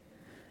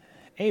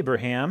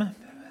Abraham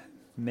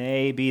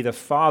may be the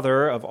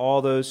father of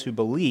all those who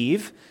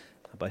believe,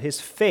 but his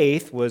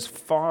faith was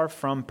far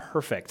from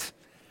perfect.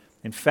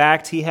 In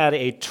fact, he had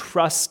a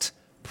trust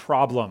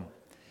problem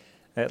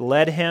that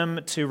led him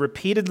to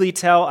repeatedly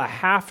tell a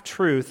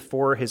half-truth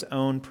for his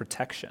own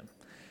protection.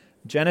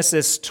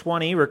 Genesis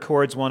 20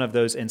 records one of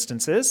those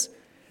instances.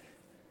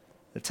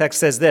 The text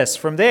says this: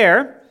 From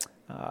there,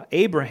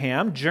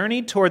 Abraham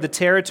journeyed toward the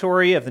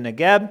territory of the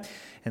Negeb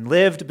and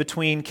lived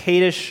between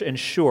Kadesh and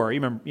Shur.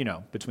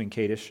 Between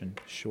Kadesh and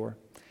Shur.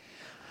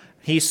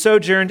 He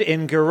sojourned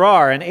in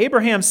Gerar, and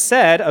Abraham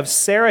said of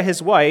Sarah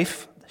his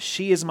wife,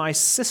 "She is my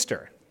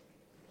sister."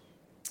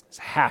 It's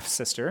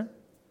half-sister,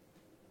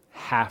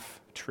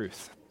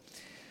 half-truth.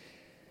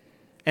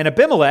 And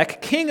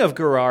Abimelech, king of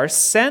Gerar,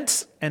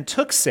 sent and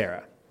took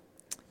Sarah.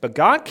 But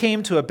God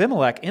came to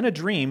Abimelech in a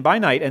dream by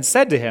night and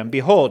said to him,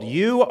 "Behold,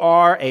 you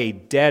are a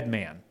dead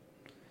man,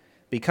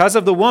 because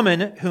of the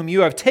woman whom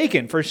you have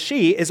taken, for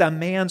she is a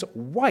man's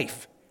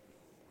wife."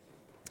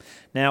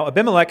 Now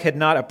Abimelech had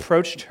not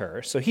approached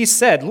her, so he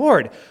said,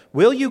 "Lord,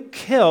 will you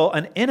kill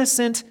an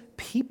innocent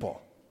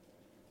people?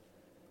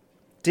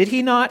 Did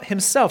he not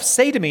himself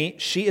say to me,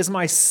 'She is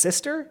my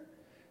sister'?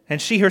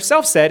 And she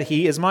herself said,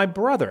 'He is my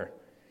brother.'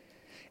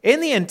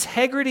 In the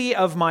integrity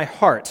of my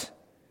heart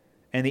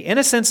and the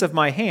innocence of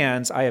my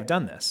hands, I have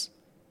done this."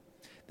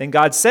 Then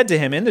God said to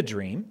him in the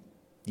dream,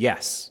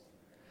 "Yes,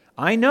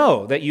 I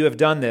know that you have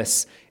done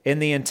this in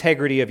the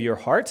integrity of your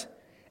heart,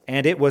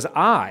 and it was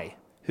I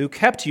who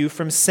kept you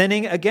from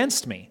sinning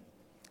against me.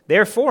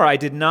 Therefore, I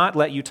did not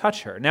let you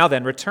touch her. Now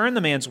then, return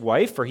the man's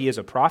wife, for he is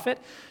a prophet,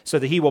 so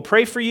that he will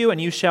pray for you,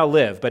 and you shall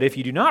live. But if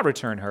you do not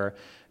return her,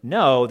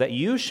 know that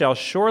you shall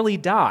surely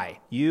die,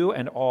 you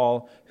and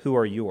all who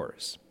are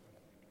yours."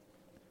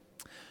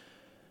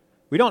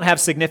 We don't have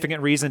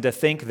significant reason to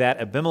think that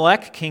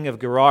Abimelech, king of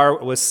Gerar,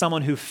 was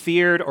someone who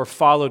feared or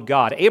followed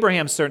God.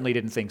 Abraham certainly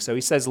didn't think so.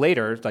 He says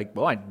later,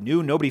 I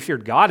knew nobody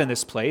feared God in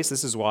this place.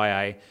 This is why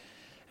I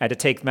had to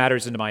take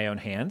matters into my own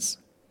hands.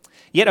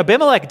 Yet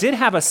Abimelech did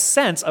have a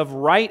sense of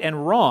right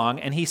and wrong,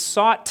 and he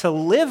sought to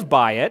live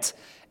by it,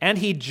 and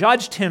he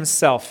judged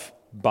himself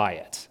by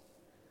it.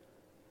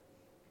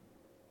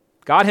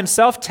 God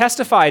himself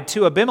testified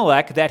to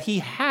Abimelech that he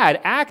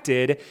had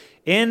acted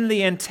in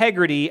the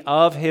integrity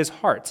of his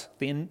heart.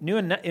 The New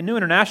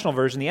International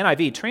Version, the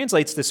NIV,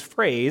 translates this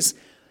phrase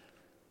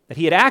that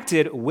he had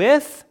acted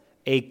with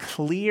a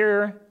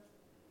clear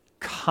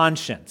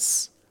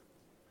conscience.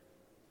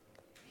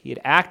 He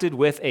had acted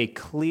with a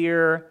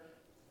clear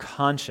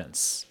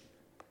conscience.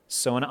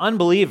 So an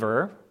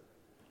unbeliever,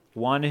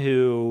 one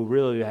who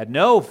really had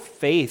no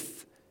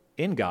faith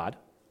in God,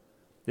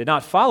 did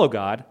not follow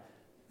God,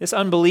 this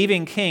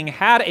unbelieving king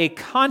had a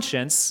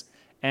conscience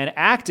and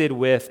acted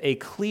with a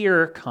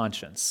clear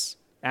conscience,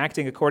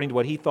 acting according to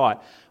what he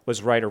thought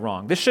was right or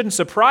wrong. This shouldn't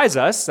surprise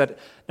us that,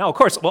 now of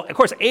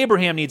course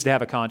Abraham needs to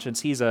have a conscience.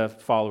 He's a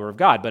follower of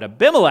God. But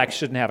Abimelech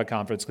shouldn't have a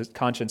conscience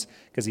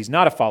because he's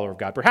not a follower of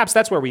God. Perhaps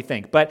that's where we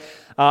think. But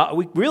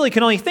we really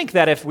can only think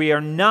that if we are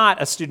not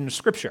a student of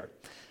Scripture.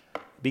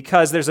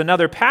 Because there's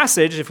another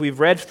passage, if we've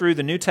read through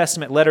the New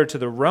Testament letter to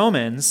the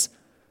Romans,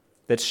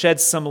 that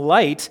sheds some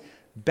light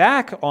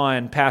back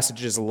on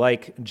passages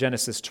like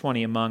Genesis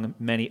 20, among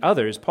many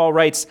others. Paul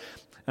writes,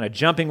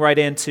 jumping right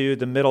into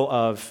the middle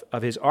of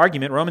his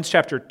argument, Romans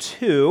chapter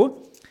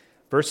 2,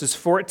 verses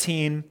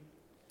 14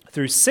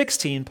 through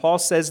 16, Paul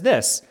says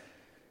this.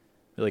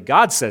 Really,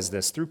 God says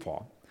this through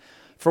Paul.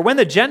 "For when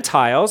the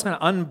Gentiles,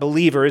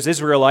 unbelievers,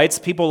 Israelites,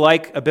 people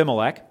like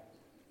Abimelech,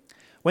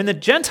 when the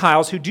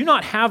Gentiles who do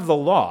not have the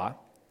law,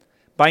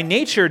 by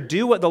nature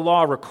do what the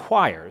law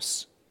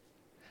requires,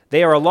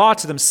 they are a law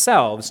to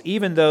themselves,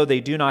 even though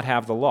they do not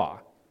have the law.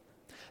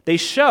 They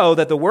show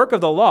that the work of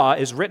the law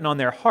is written on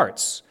their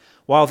hearts,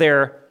 while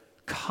their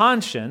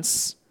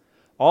conscience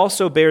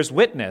also bears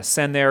witness,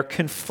 and their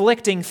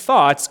conflicting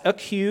thoughts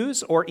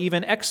accuse or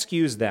even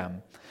excuse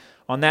them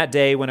on that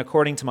day when,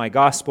 according to my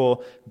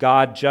gospel,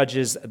 God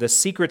judges the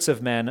secrets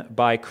of men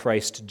by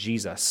Christ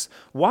Jesus."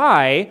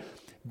 Why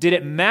did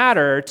it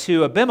matter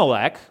to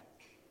Abimelech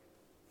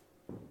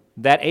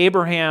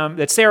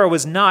that Sarah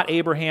was not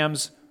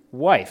Abraham's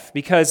wife?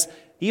 Because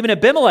even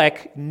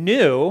Abimelech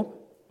knew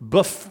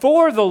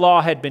before the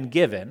law had been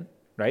given,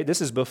 right?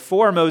 This is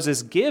before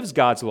Moses gives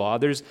God's law.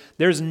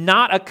 There's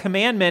not a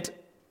commandment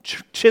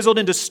chiseled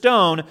into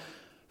stone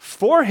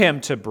for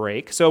him to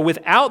break. So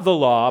without the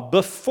law,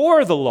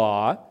 before the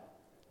law,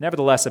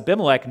 nevertheless,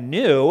 Abimelech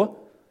knew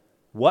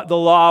what the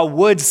law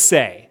would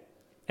say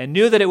and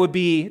knew that it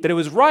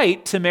was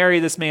right to marry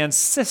this man's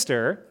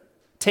sister,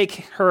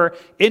 take her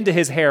into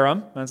his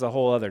harem. That's a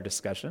whole other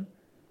discussion.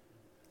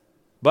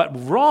 But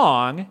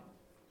wrong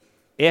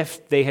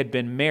if they had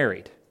been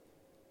married.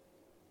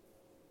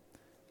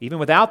 Even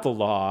without the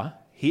law,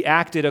 he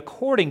acted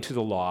according to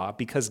the law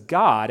because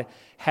God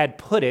had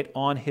put it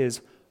on his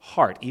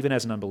heart, even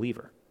as an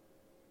unbeliever.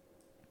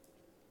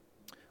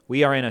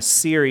 We are in a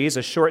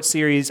short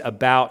series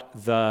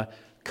about the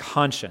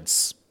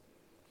conscience.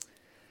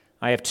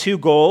 I have two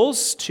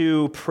goals,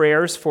 two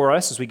prayers for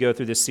us as we go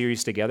through this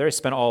series together. I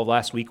spent all of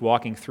last week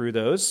walking through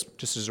those.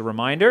 Just as a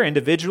reminder,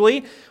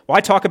 individually,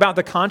 why talk about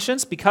the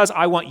conscience? Because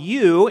I want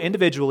you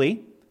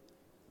individually,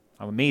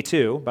 me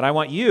too, but I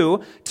want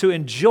you to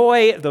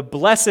enjoy the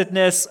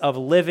blessedness of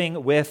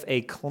living with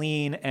a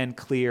clean and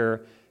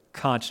clear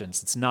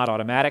conscience. It's not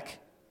automatic.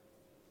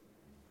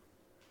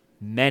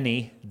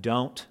 Many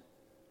don't.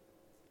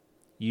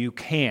 You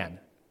can,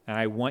 and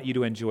I want you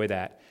to enjoy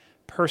that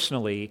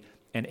personally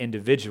and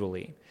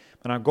individually.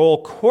 And our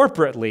goal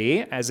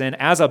corporately, as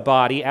a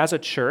body, as a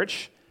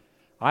church,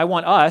 I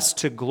want us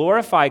to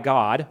glorify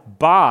God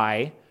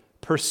by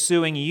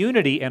pursuing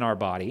unity in our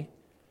body,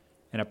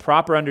 and a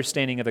proper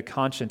understanding of the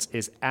conscience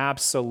is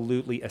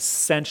absolutely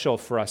essential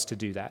for us to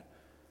do that.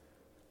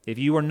 If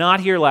you were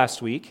not here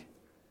last week,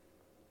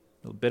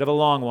 a bit of a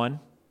long one,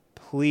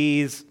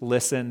 please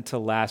listen to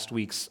last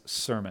week's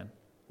sermon,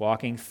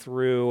 walking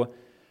through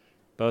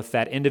both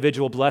that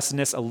individual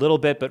blessedness a little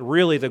bit, but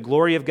really the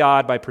glory of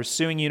God by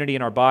pursuing unity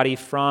in our body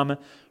from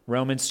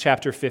Romans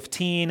chapter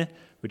 15,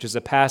 which is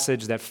a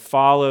passage that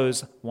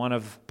follows one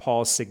of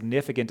Paul's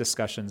significant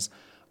discussions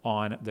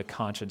on the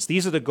conscience.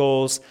 These are the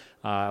goals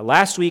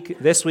last week,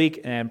 this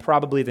week, and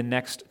probably the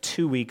next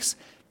 2 weeks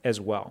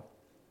as well.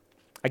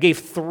 I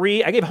gave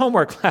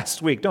homework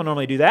last week. Don't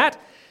normally do that.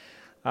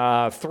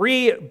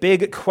 3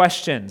 big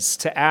questions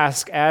to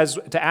ask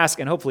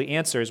and hopefully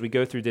answer as we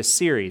go through this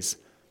series.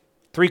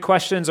 3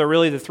 questions are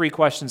really the 3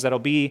 questions that'll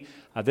be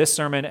this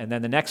sermon and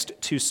then the next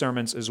 2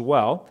 sermons as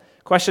well.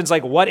 Questions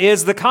like, what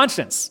is the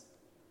conscience?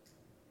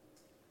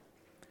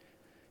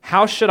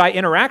 How should I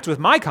interact with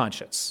my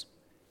conscience?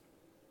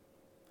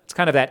 It's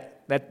kind of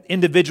that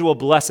individual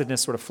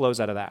blessedness sort of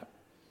flows out of that.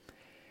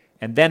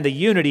 And then the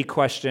unity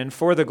question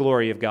for the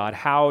glory of God.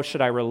 How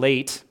should I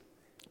relate?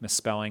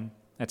 Misspelling.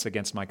 That's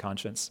against my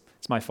conscience.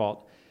 It's my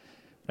fault.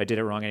 I did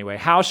it wrong anyway.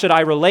 How should I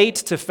relate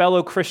to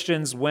fellow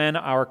Christians when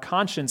our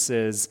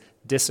consciences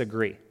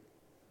disagree?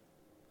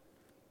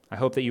 I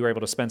hope that you were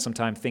able to spend some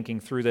time thinking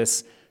through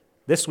this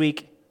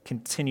week.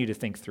 Continue to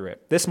think through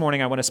it. This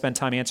morning, I want to spend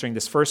time answering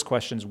this first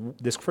question.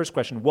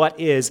 What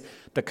is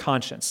the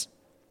conscience?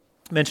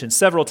 I mentioned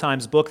several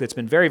times a book that's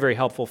been very, very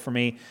helpful for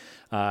me.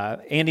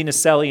 Andy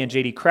Naselli and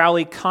J.D.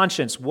 Crowley,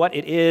 Conscience, What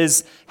It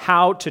Is,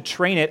 How to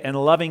Train It, and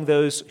Loving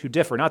Those Who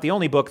Differ. Not the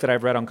only book that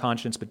I've read on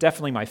conscience, but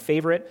definitely my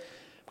favorite.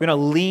 We're going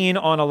to lean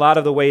on a lot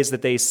of the ways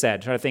that they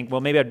said. Try to think,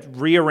 well, maybe I'd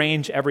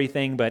rearrange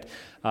everything, but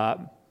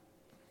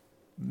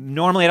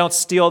normally I don't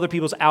steal other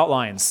people's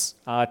outlines.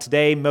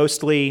 Today,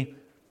 mostly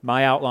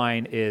my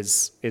outline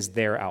is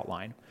their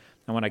outline.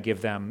 I want to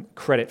give them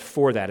credit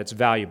for that. It's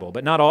valuable,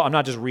 but I'm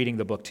not just reading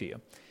the book to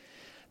you.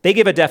 They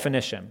give a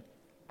definition.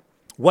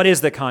 What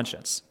is the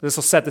conscience? This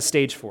will set the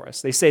stage for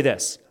us. They say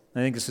this. I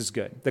think this is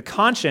good. The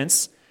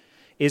conscience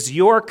is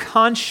your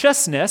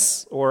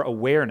consciousness or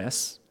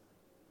awareness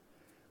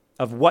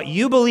of what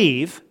you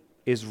believe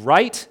is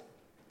right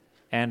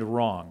and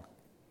wrong.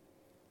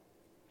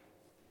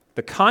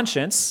 The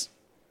conscience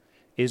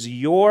is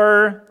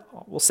your,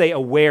 we'll say,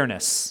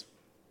 awareness,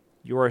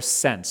 your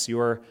sense,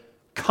 your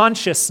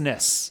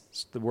consciousness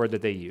is the word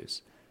that they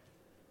use.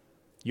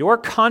 Your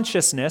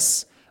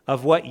consciousness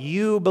of what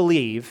you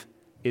believe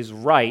is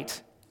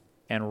right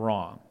and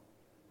wrong.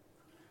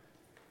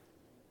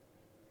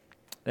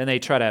 Then they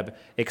try to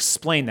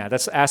explain that.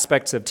 That's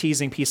aspects of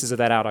teasing pieces of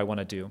that out I want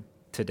to do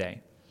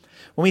today.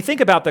 When we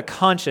think about the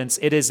conscience,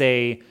 it is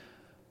a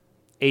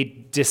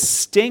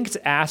distinct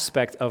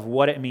aspect of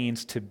what it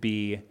means to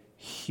be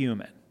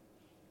human.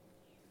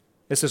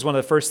 This is one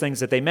of the first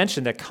things that they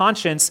mentioned, that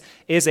conscience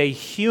is a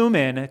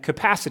human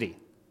capacity.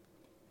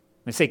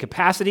 I say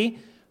capacity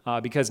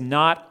because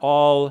not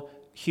all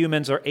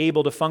humans are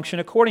able to function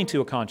according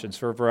to a conscience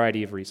for a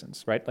variety of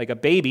reasons, right? Like a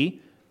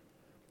baby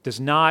does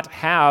not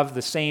have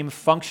the same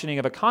functioning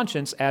of a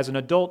conscience as an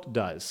adult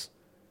does.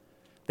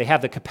 They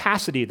have the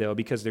capacity, though,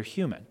 because they're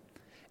human.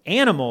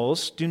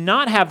 Animals do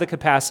not have the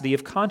capacity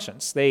of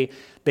conscience. They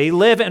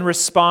live and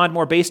respond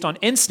more based on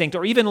instinct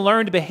or even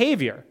learned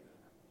behavior.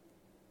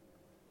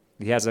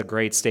 He has a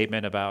great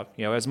statement about,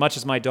 as much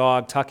as my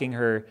dog tucking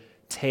her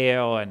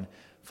tail and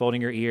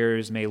folding her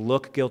ears may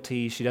look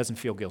guilty, she doesn't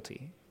feel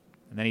guilty.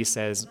 And then he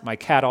says, my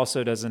cat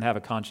also doesn't have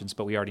a conscience,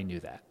 but we already knew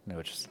that.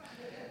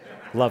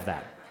 Love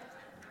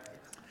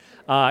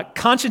that.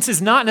 Conscience is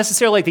not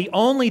necessarily like the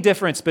only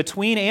difference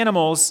between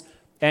animals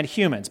and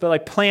humans, but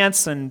like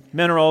plants and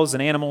minerals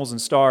and animals and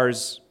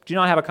stars do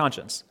not have a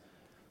conscience.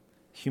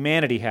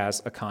 Humanity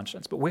has a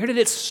conscience. But where did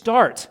it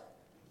start?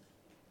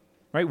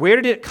 Right? Where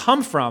did it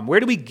come from? Where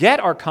do we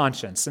get our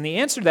conscience? And the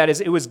answer to that is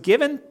it was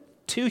given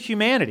to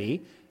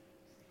humanity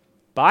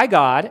by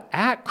God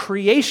at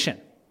creation.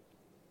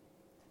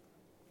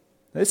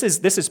 This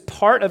is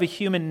part of a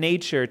human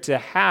nature to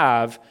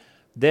have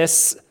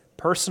this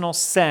personal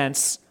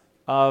sense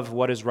of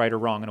what is right or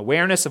wrong, an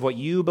awareness of what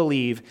you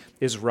believe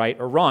is right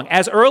or wrong.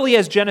 As early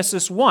as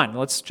Genesis 1,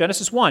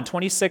 Genesis 1,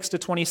 26 to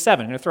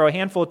 27. I'm going to throw a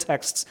handful of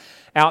texts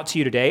out to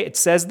you today. It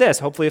says this,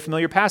 hopefully a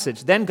familiar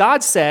passage. Then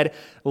God said,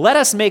 let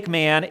us make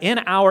man in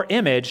our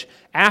image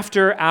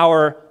after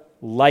our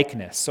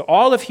likeness. So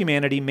all of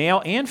humanity,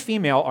 male and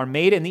female, are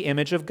made in the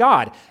image of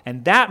God.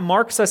 And that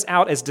marks us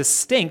out as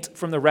distinct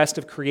from the rest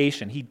of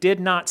creation. He did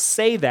not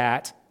say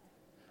that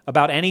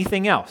about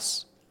anything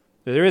else.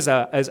 There is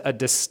a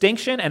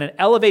distinction and an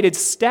elevated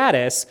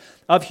status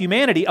of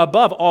humanity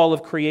above all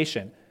of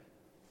creation.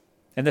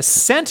 And the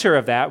center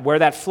of that, where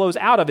that flows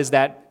out of, is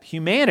that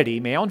humanity,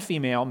 male and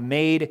female,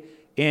 made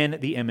in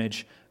the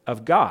image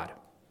of God.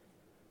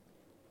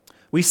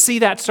 We see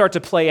that start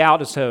to play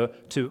out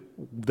to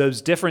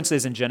those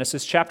differences in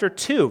Genesis chapter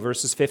 2,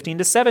 verses 15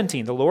 to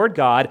 17. The Lord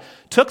God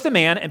took the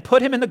man and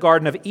put him in the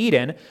Garden of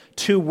Eden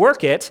to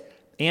work it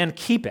and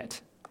keep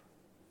it.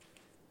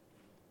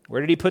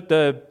 Where did he put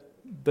the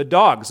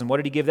dogs, and what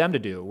did he give them to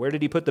do? Where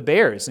did he put the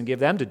bears and give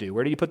them to do?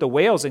 Where did he put the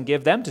whales and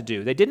give them to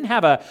do? They didn't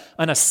have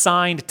an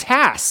assigned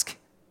task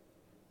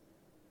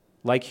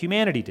like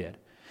humanity did.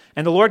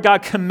 And the Lord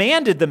God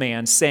commanded the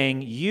man,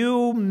 saying,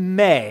 You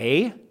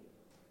may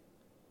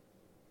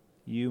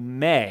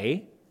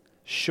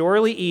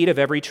surely eat of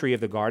every tree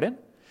of the garden,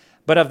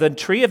 but of the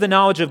tree of the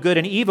knowledge of good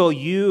and evil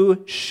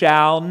you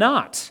shall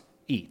not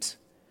eat.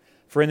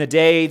 For in the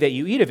day that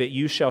you eat of it,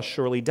 you shall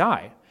surely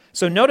die.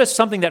 So notice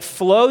something that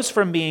flows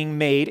from being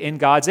made in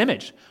God's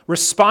image.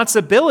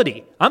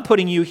 Responsibility. I'm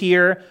putting you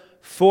here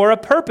for a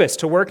purpose,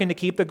 to work and to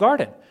keep the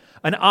garden.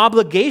 An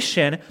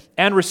obligation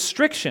and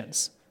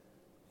restrictions.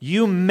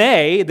 You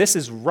may, this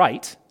is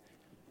right.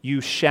 You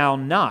shall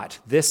not,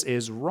 this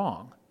is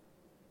wrong.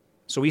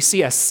 So we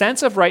see a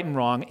sense of right and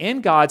wrong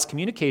in God's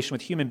communication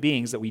with human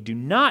beings that we do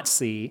not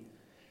see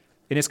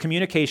in his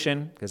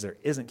communication, because there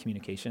isn't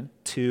communication,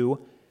 to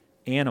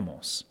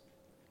animals.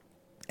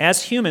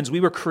 As humans,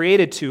 we were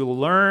created to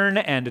learn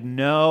and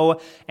know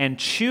and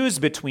choose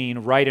between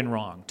right and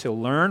wrong. To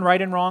learn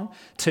right and wrong,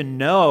 to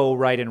know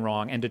right and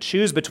wrong, and to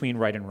choose between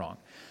right and wrong.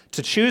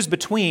 To choose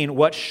between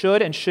what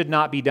should and should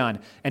not be done,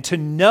 and to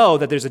know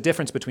that there's a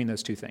difference between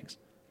those two things.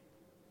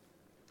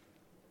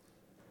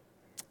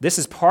 This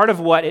is part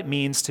of what it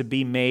means to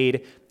be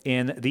made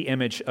in the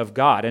image of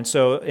God. And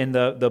so in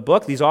the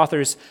book, these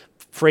authors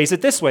phrase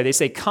it this way. They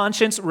say,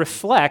 conscience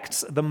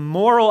reflects the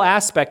moral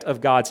aspect of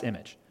God's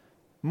image.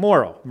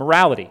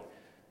 Morality.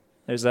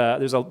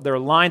 There are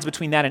lines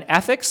between that and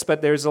ethics,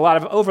 but there's a lot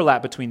of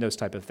overlap between those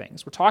type of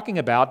things. We're talking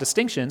about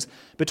distinctions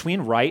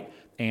between right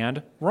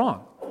and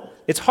wrong.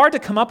 It's hard to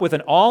come up with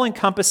an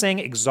all-encompassing,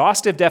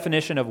 exhaustive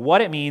definition of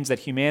what it means that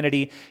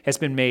humanity has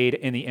been made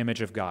in the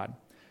image of God.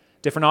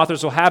 Different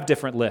authors will have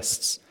different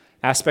lists,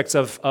 aspects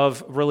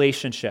of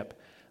relationship.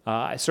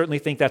 I certainly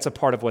think that's a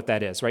part of what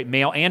that is, right?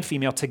 Male and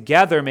female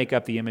together make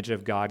up the image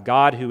of God.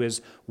 God who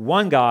is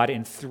one God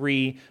in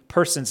three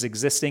persons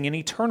existing in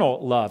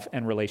eternal love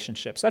and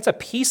relationships. That's a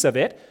piece of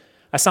it.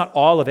 That's not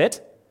all of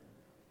it.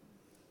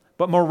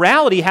 But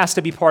morality has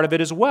to be part of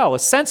it as well, a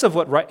sense of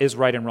what is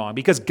right and wrong,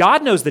 because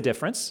God knows the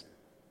difference.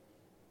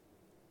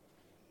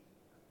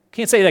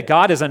 Can't say that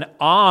God is an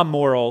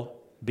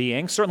amoral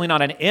being, certainly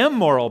not an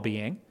immoral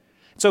being.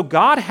 So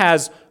God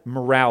has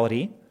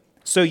morality.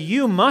 So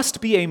you must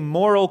be a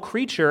moral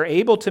creature,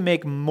 able to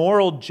make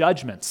moral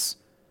judgments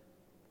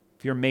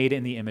if you're made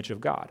in the image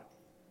of God,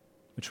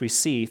 which we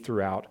see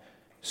throughout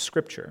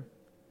Scripture.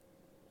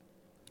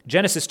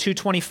 Genesis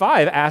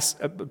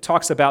 2:25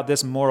 talks about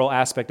this moral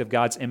aspect of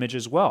God's image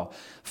as well.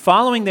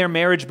 Following their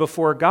marriage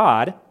before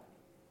God,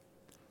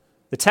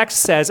 the text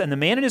says, and the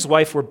man and his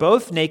wife were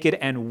both naked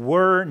and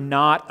were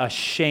not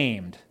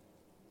ashamed.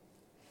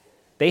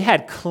 They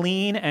had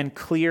clean and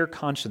clear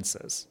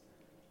consciences.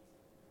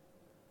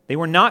 They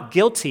were not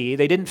guilty.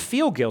 They didn't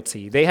feel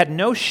guilty. They had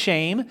no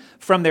shame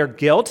from their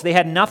guilt. They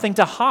had nothing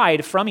to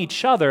hide from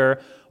each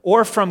other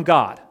or from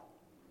God.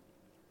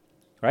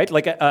 Right?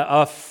 Like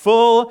a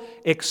full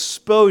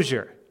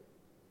exposure.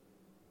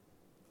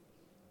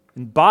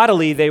 And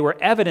bodily, they were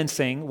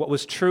evidencing what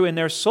was true in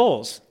their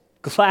souls.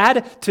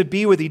 Glad to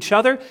be with each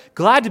other,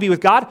 glad to be with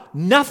God,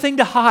 nothing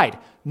to hide,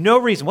 no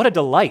reason. What a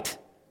delight.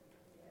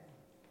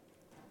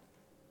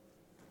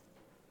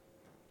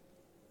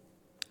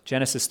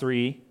 Genesis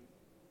 3,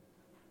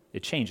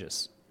 it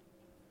changes.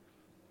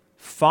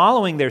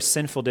 Following their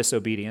sinful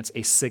disobedience,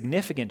 a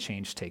significant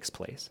change takes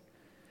place.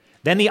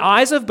 Then the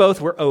eyes of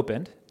both were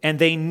opened, and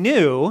they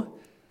knew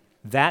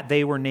that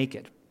they were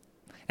naked.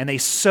 And they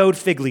sewed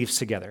fig leaves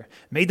together,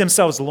 made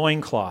themselves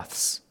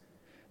loincloths.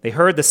 They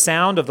heard the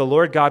sound of the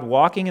Lord God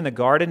walking in the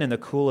garden in the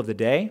cool of the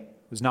day.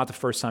 It was not the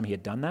first time he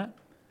had done that.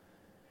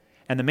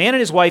 And the man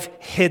and his wife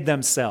hid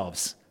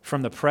themselves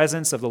from the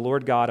presence of the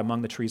Lord God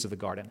among the trees of the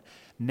garden.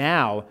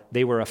 Now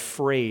they were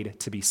afraid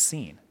to be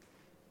seen.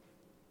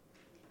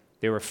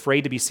 They were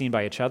afraid to be seen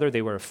by each other.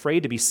 They were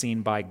afraid to be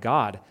seen by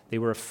God. They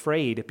were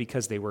afraid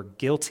because they were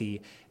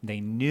guilty. They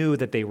knew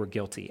that they were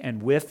guilty.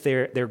 And with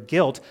their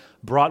guilt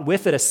brought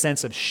with it a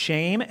sense of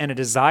shame and a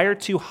desire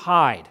to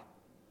hide.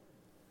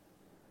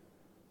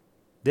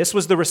 This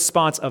was the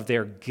response of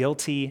their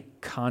guilty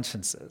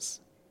consciences.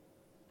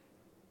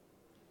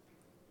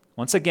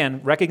 Once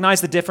again,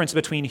 recognize the difference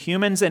between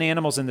humans and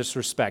animals in this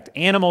respect.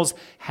 Animals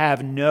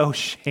have no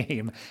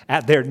shame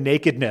at their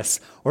nakedness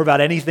or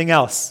about anything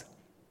else.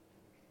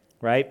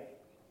 Right?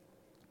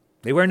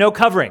 They wear no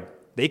covering.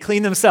 They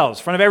clean themselves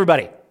in front of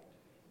everybody.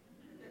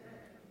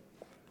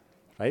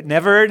 Right?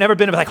 Never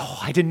been like, oh,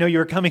 I didn't know you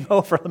were coming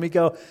over. Let me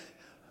go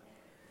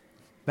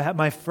bat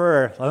my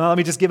fur. Let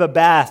me just give a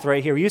bath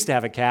right here. We used to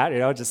have a cat,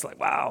 just like,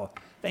 wow,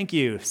 thank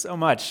you so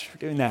much for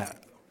doing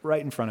that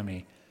right in front of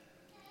me.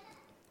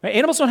 Right?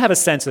 Animals don't have a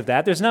sense of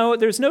that. There's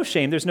no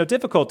shame. There's no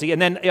difficulty.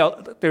 And then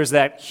there's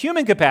that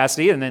human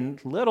capacity, and then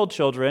little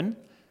children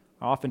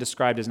are often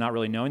described as not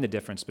really knowing the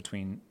difference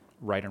between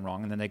right and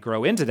wrong. And then they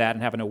grow into that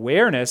and have an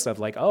awareness of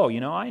like, oh,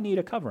 I need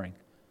a covering.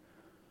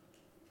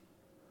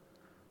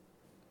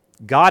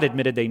 God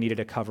admitted they needed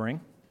a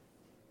covering.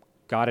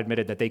 God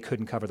admitted that they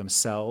couldn't cover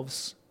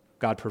themselves.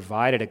 God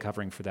provided a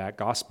covering for that,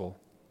 gospel.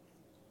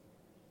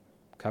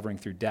 Covering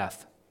through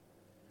death.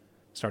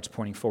 Starts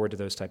pointing forward to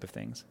those type of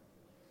things.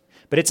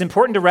 But it's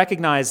important to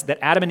recognize that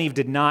Adam and Eve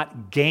did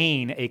not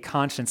gain a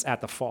conscience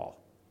at the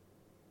fall.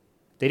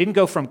 They didn't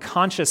go from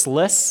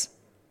conscienceless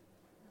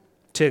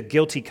to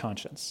guilty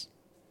conscience.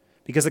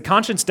 Because the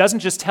conscience doesn't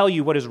just tell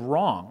you what is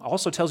wrong, it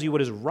also tells you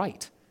what is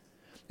right.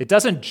 It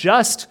doesn't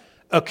just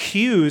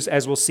accuse,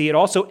 as we'll see, it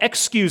also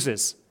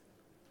excuses.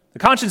 The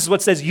conscience is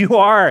what says you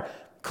are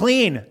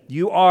clean,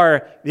 you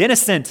are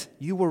innocent,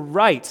 you were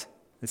right.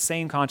 The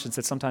same conscience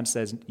that sometimes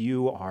says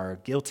you are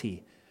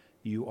guilty,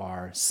 you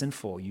are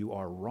sinful, you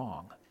are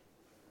wrong.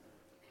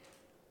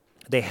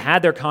 They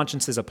had their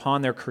consciences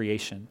upon their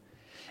creation.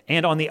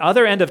 And on the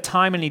other end of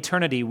time and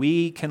eternity,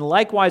 we can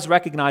likewise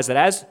recognize that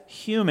as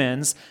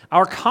humans,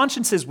 our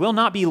consciences will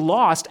not be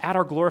lost at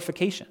our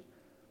glorification.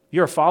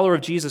 You're a follower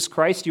of Jesus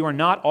Christ. You are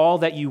not all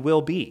that you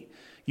will be.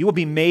 You will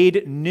be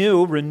made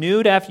new,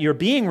 renewed after you're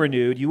being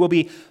renewed. You will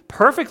be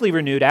perfectly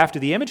renewed after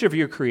the image of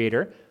your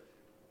Creator.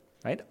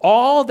 Right?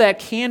 All that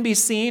can be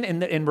seen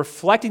in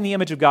reflecting the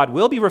image of God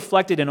will be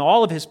reflected in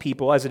all of His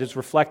people as it is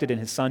reflected in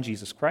His Son,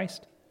 Jesus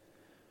Christ.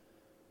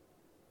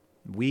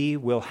 We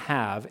will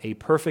have a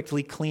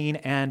perfectly clean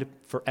and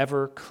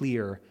forever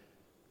clear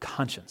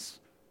conscience.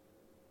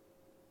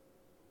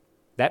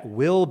 That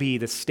will be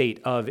the state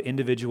of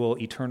individual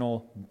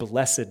eternal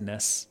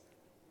blessedness,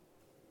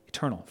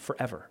 eternal,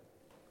 forever.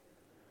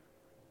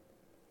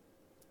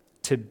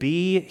 To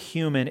be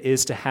human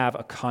is to have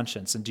a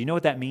conscience. And do you know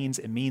what that means?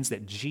 It means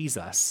that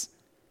Jesus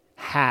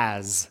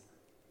has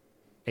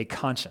a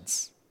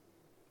conscience.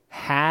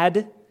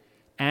 Had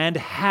and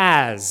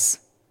has.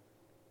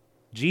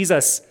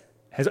 Jesus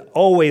has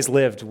always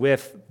lived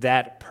with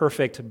that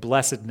perfect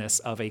blessedness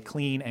of a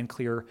clean and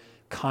clear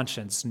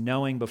conscience,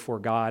 knowing before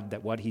God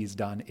that what He's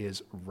done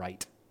is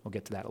right. We'll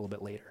get to that a little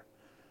bit later.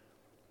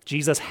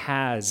 Jesus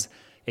has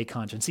a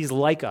conscience. He's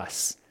like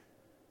us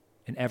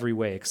in every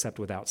way except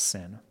without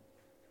sin.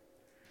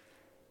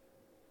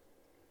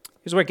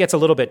 Here's where it gets a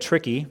little bit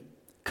tricky.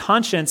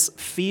 Conscience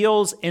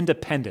feels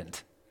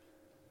independent.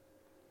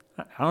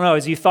 I don't know,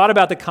 as you thought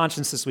about the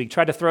conscience this week,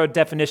 tried to throw a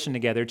definition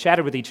together,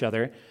 chatted with each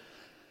other,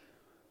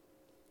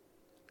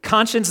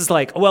 conscience is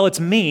like, well, it's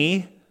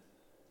me,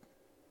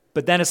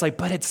 but then it's like,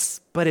 but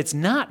it's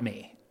not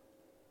me.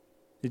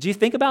 Did you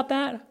think about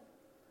that?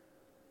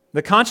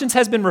 The conscience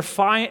has been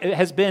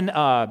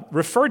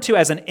referred to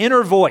as an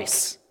inner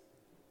voice.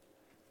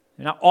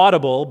 Not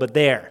audible, but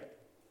there.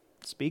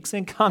 Speaks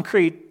in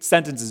concrete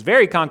sentences,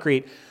 very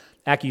concrete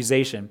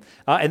accusation.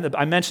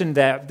 I mentioned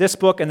that this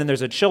book, and then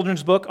there's a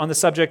children's book on the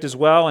subject as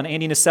well, and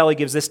Andy Naselli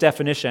gives this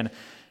definition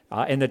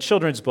in the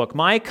children's book.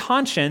 My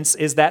conscience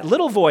is that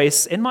little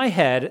voice in my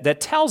head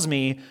that tells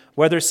me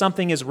whether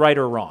something is right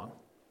or wrong.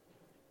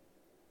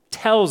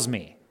 Tells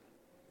me.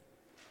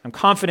 I'm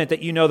confident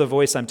that you know the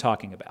voice I'm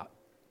talking about.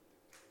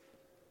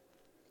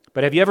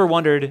 But have you ever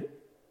wondered,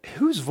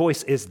 whose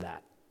voice is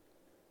that?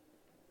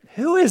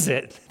 Who is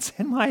it that's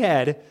in my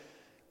head,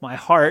 my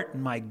heart,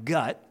 and my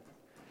gut,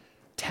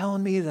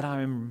 telling me that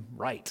I'm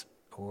right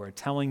or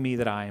telling me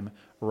that I'm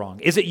wrong?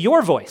 Is it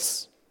your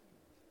voice?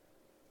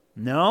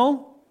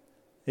 No.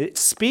 It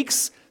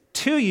speaks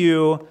to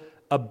you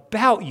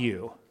about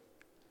you.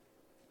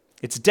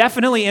 It's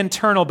definitely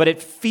internal, but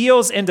it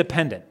feels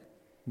independent.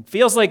 It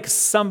feels like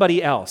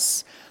somebody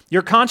else.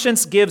 Your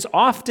conscience gives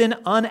often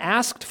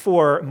unasked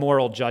for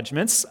moral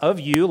judgments of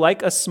you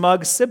like a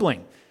smug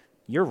sibling.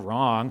 You're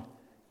wrong.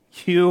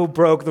 You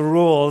broke the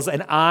rules,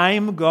 and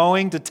I'm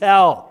going to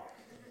tell.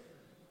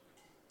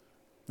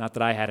 Not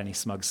that I had any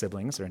smug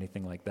siblings or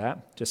anything like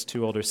that. Just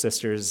two older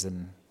sisters,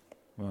 and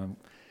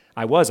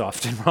I was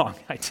often wrong.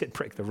 I did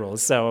break the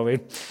rules, so we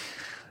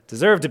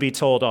deserve to be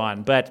told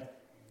on.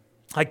 But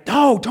like,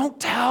 no, don't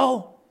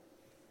tell.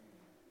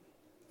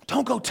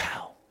 Don't go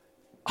tell.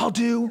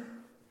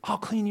 I'll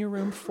clean your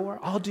room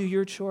I'll do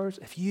your chores.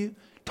 If you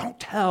don't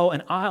tell,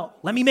 and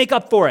let me make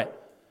up for it.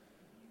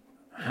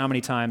 How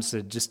many times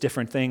just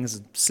different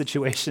things,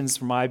 situations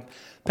from my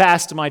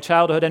past to my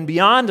childhood and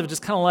beyond of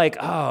just kind of like,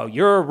 oh,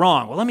 you're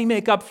wrong. Well, let me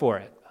make up for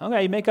it.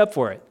 Okay, make up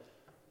for it.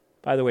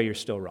 By the way, you're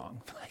still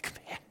wrong. Like,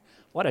 man,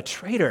 what a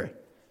traitor.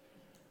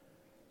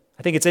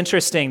 I think it's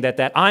interesting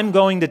that I'm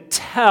going to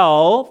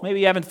tell,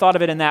 maybe you haven't thought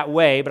of it in that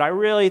way, but I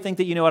really think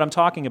that you know what I'm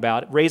talking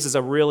about. It raises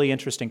a really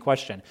interesting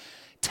question.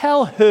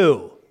 Tell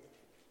who?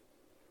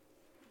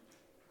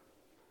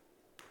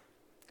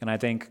 And I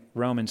think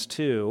Romans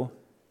 2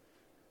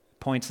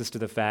 points us to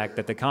the fact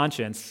that the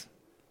conscience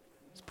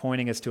is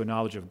pointing us to a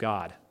knowledge of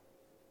God.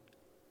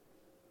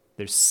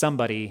 There's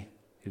somebody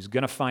who's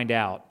going to find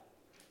out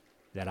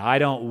that I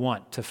don't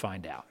want to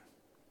find out.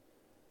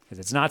 Because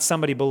it's not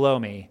somebody below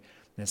me,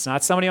 and it's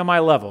not somebody on my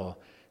level,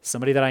 it's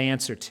somebody that I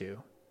answer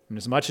to. And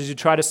as much as you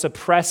try to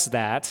suppress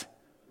that,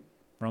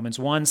 Romans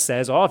 1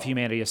 says all of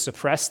humanity has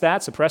suppressed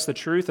that, suppressed the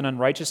truth and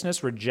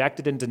unrighteousness,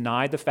 rejected and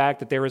denied the fact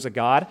that there is a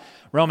God.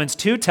 Romans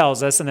 2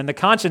 tells us, and then the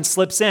conscience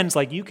slips in, it's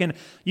like you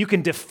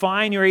can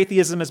define your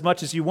atheism as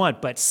much as you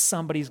want, but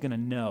somebody's going to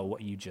know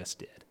what you just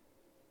did.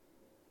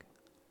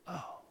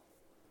 Oh.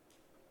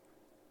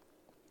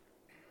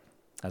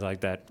 I like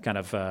that kind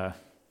of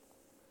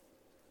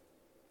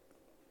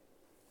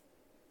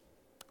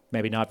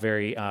maybe not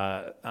very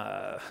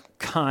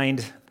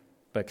kind,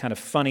 but kind of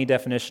funny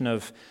definition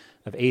of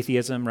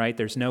atheism, right?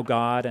 There's no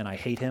God and I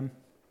hate him.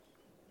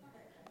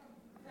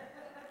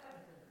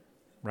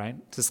 Right?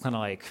 It's just kind of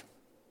like,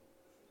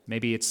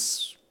 maybe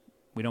it's,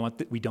 we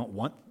don't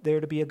want there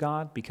to be a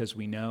God because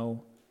we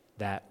know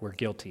that we're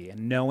guilty.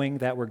 And knowing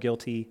that we're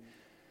guilty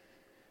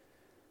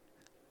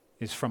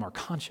is from our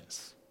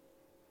conscience.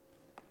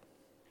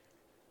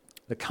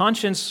 The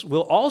conscience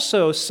will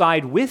also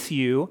side with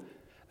you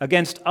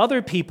against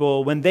other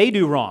people when they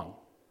do wrong.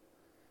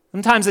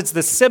 Sometimes it's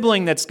the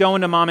sibling that's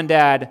going to mom and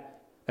dad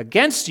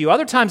against you.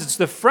 Other times it's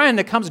the friend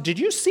that comes, did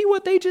you see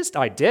what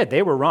I did.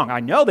 They were wrong. I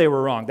know they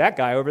were wrong. That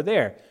guy over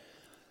there.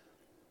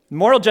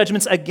 Moral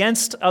judgments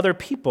against other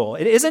people.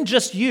 It isn't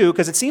just you,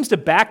 because it seems to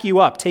back you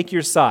up, take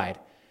your side.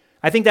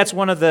 I think that's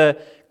one of the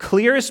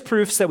clearest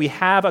proofs that we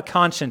have a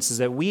conscience, is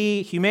that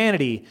we,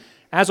 humanity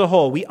as a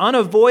whole, we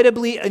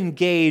unavoidably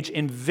engage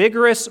in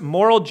vigorous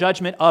moral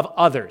judgment of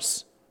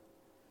others.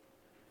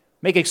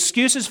 Make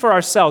excuses for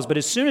ourselves, but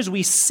as soon as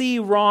we see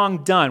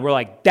wrong done, we're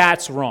like,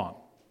 that's wrong.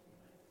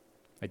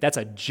 Right? That's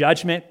a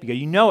judgment, because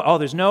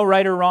there's no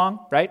right or wrong,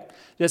 right?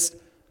 Just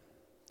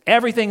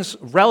everything's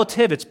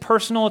relative, it's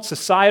personal, it's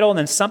societal, and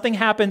then something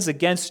happens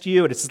against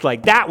you, and it's just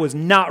like, that was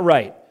not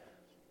right.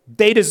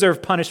 They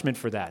deserve punishment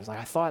for that. It's like,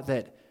 I thought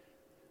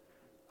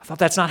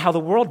that's not how the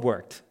world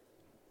worked.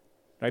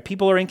 Right?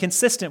 People are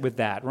inconsistent with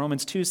that.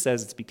 Romans 2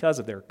 says it's because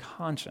of their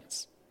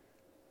conscience.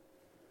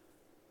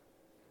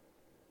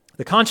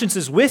 The conscience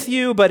is with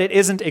you, but it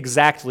isn't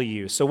exactly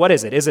you. So what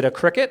is it? Is it a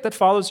cricket that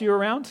follows you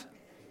around?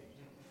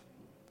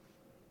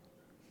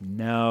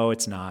 No,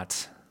 it's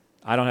not.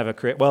 I don't have a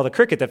cricket. Well, the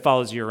cricket that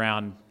follows you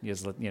around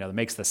is, that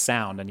makes the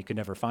sound, and you can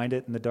never find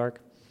it in the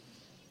dark.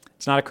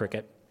 It's not a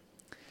cricket.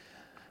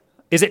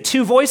 Is it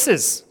two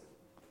voices?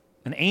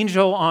 An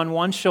angel on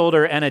one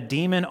shoulder and a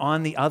demon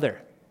on the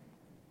other.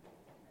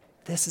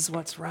 This is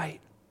what's right.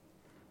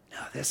 No,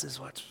 this is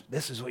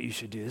what you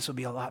should do. This will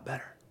be a lot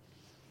better.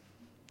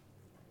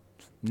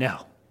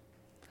 No.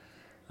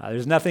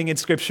 There's nothing in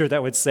Scripture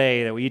that would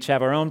say that we each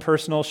have our own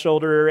personal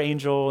shoulder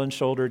angel and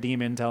shoulder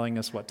demon telling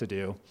us what to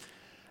do.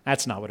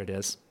 That's not what it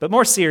is. But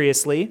more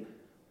seriously,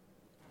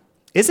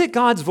 is it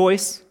God's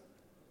voice?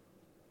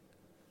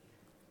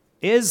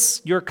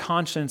 Is your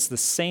conscience the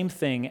same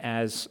thing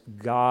as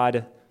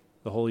God,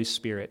 the Holy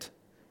Spirit,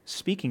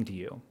 speaking to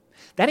you?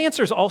 That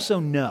answer is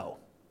also no.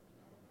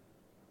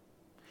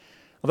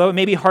 Although it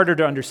may be harder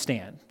to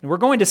understand. And we're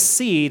going to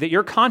see that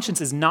your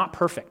conscience is not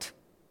perfect.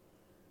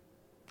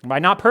 And by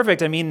not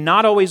perfect, I mean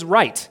not always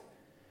right.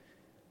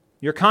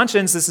 Your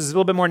conscience, this is a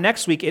little bit more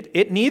next week,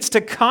 it needs to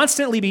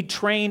constantly be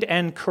trained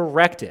and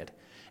corrected.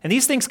 And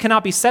these things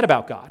cannot be said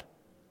about God.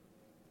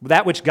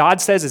 That which God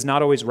says is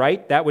not always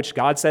right. That which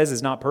God says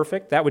is not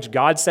perfect. That which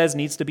God says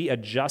needs to be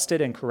adjusted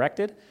and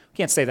corrected. We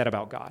can't say that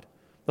about God.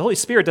 The Holy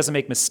Spirit doesn't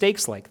make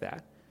mistakes like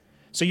that.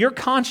 So your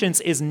conscience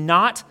is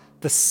not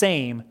the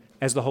same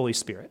as the Holy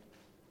Spirit.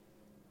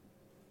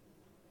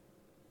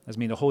 Doesn't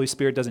mean the Holy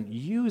Spirit doesn't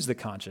use the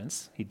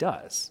conscience. He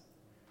does.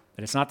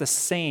 But it's not the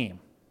same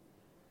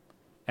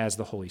as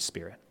the Holy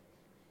Spirit.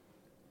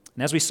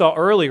 And as we saw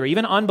earlier,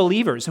 even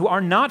unbelievers who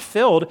are not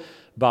filled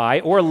by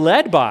or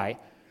led by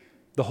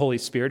the Holy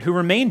Spirit, who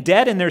remain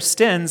dead in their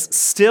sins,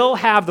 still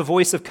have the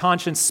voice of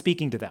conscience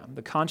speaking to them.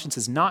 The conscience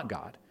is not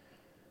God,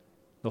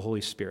 the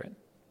Holy Spirit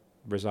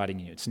residing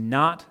in you. It's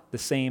not the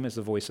same as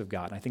the voice of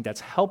God. And I think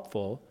that's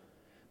helpful,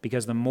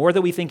 because the more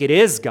that we think it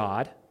is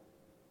God,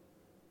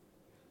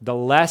 the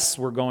less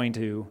we're going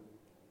to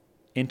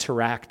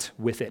interact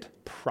with it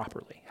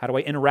properly. How do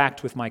I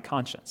interact with my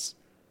conscience?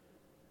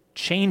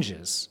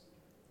 Changes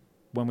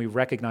when we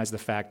recognize the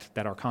fact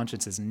that our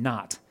conscience is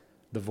not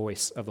the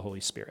voice of the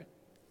Holy Spirit.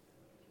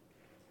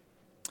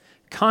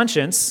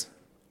 Conscience,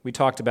 we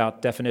talked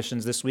about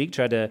definitions this week,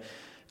 tried to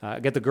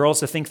get the girls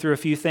to think through a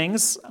few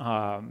things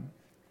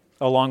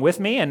along with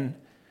me, and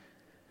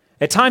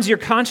at times your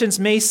conscience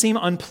may seem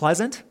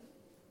unpleasant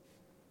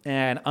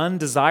and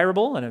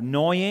undesirable and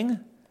annoying,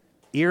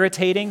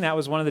 irritating. That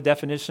was one of the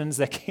definitions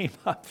that came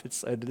up.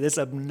 It's this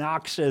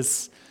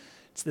obnoxious,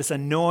 it's this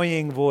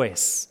annoying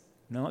voice.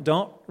 No,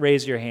 don't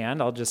raise your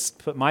hand. I'll just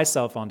put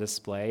myself on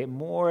display.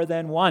 More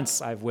than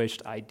once I've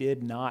wished I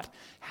did not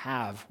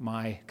have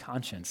my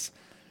conscience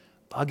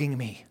bugging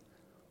me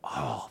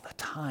all the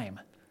time.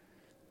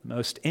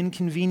 Most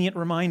inconvenient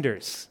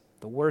reminders,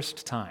 the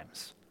worst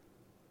times.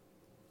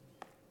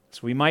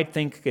 So we might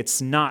think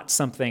it's not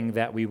something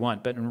that we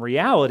want, but in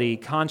reality,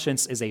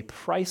 conscience is a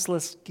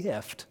priceless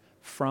gift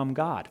from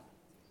God.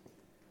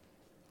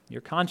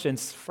 Your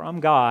conscience from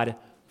God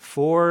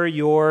for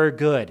your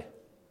good,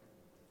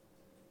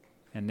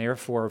 and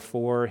therefore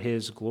for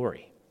his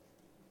glory.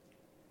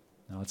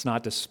 Now, let's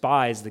not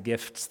despise the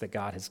gifts that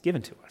God has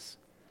given to us.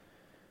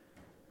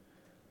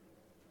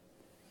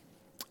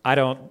 I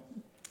don't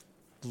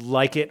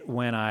like it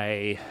when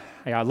I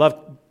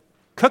love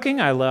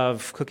cooking. I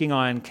love cooking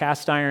on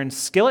cast iron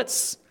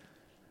skillets.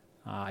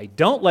 I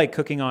don't like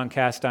cooking on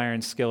cast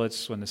iron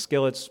skillets when the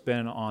skillet's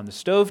been on the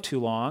stove too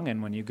long,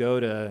 and when you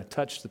go to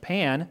touch the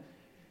pan,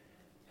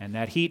 and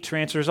that heat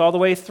transfers all the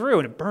way through,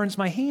 and it burns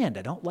my hand.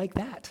 I don't like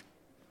that.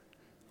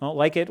 I don't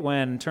like it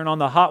when turn on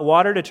the hot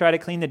water to try to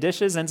clean the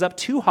dishes ends up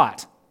too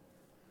hot.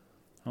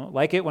 I don't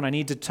like it when I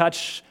need to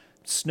touch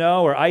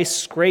snow or ice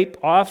scrape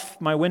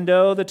off my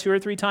window the 2 or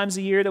 3 times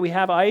a year that we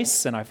have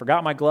ice, and I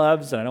forgot my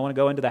gloves, and I don't want to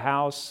go into the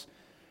house.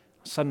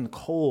 All of a sudden, the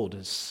cold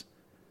is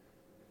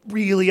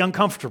really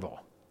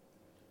uncomfortable.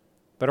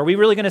 But are we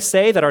really going to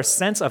say that our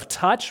sense of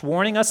touch,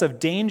 warning us of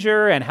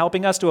danger and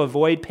helping us to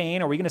avoid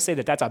pain, are we going to say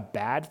that that's a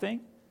bad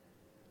thing?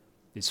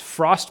 Is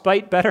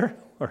frostbite better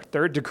or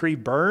 3rd-degree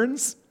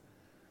burns?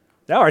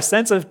 No, our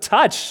sense of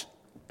touch,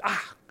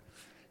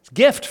 it's a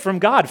gift from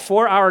God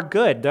for our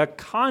good. The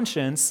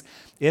conscience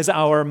is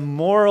our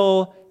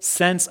moral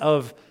sense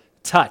of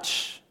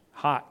touch,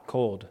 hot,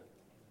 cold,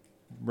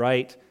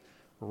 right,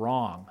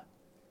 wrong.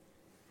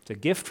 It's a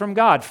gift from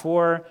God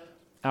for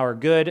our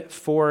good,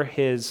 for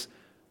his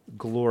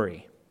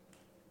glory.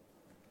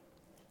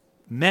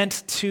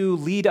 Meant to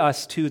lead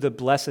us to the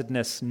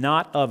blessedness,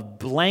 not of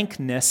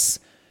blankness,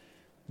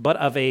 but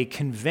of a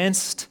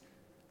convinced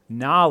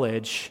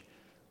knowledge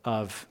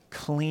of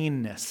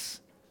cleanness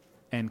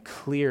and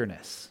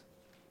clearness.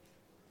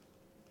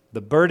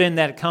 The burden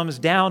that comes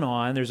down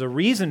on, there's a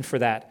reason for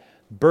that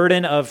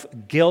burden of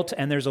guilt,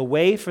 and there's a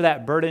way for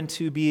that burden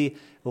to be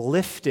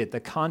lifted.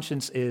 The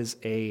conscience is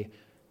a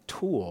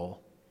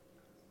tool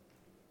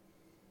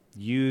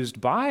used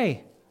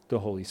by the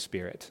Holy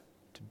Spirit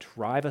to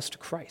drive us to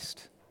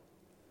Christ.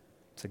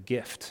 It's a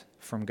gift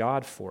from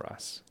God for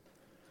us.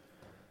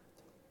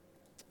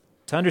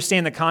 To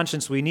understand the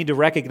conscience, we need to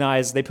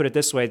recognize, they put it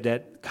this way,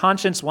 that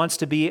conscience wants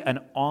to be an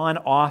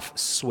on-off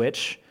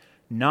switch,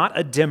 not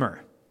a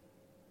dimmer.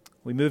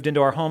 We moved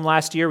into our home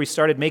last year. We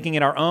started making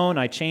it our own.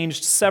 I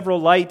changed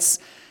several lights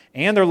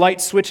and their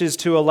light switches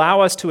to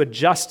allow us to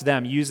adjust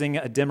them using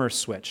a dimmer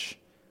switch.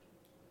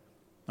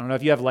 I don't know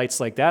if you have lights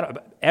like that.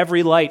 But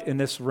every light in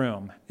this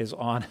room is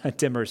on a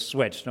dimmer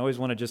switch. I always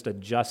want to just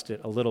adjust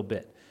it a little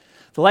bit.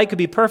 The light could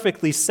be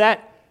perfectly set,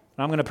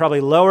 and I'm going to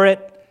probably lower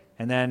it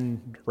and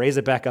then raise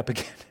it back up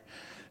again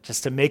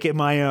just to make it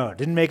my own.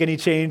 Didn't make any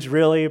change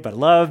really, but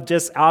love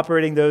just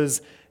operating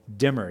those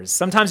dimmers.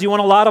 Sometimes you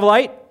want a lot of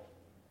light.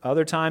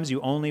 Other times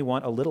you only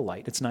want a little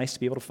light. It's nice to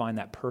be able to find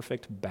that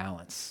perfect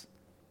balance.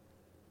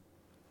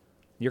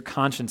 Your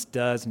conscience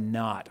does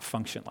not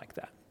function like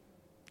that.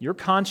 Your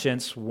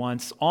conscience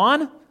wants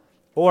on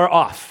or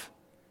off.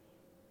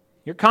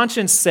 Your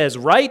conscience says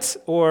right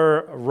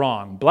or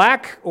wrong,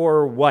 black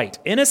or white,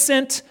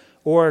 innocent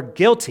or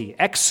guilty,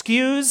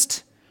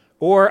 excused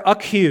or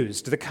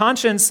accused. The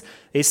conscience,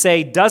 they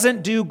say,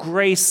 doesn't do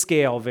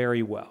grayscale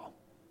very well.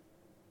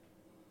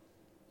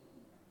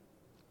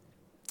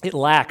 It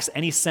lacks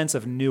any sense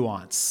of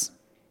nuance.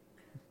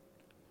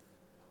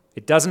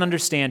 It doesn't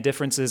understand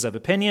differences of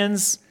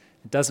opinions.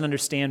 It doesn't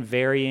understand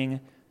varying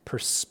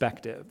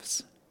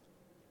perspectives.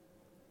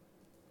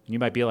 You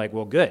might be like,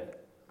 well, good,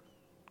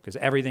 because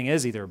everything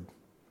is either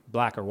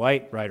black or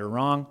white, right or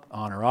wrong,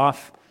 on or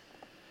off.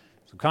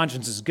 So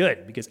conscience is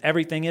good because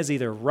everything is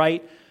either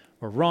right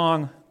or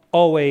wrong,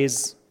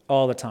 always,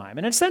 all the time.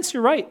 And in a sense,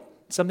 you're right.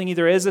 Something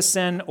either is a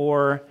sin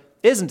or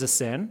isn't a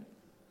sin.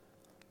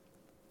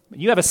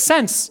 You have a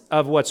sense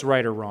of what's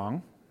right or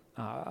wrong.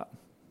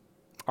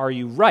 Are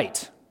you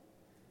right?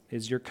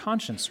 Is your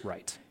conscience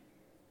right?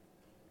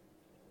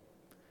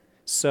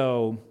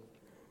 So,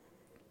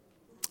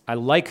 I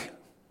like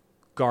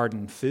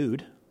garden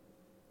food,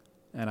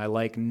 and I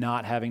like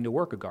not having to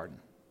work a garden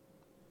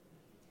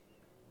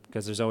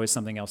because there's always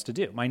something else to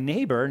do. My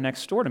neighbor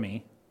next door to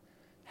me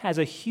has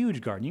a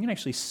huge garden. You can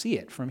actually see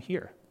it from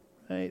here,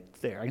 right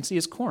there. I can see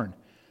his corn.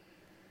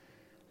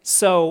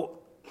 So,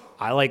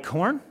 I like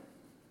corn.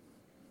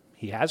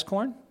 He has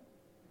corn.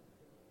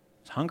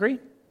 He's hungry.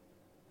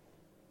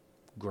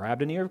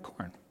 Grabbed an ear of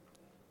corn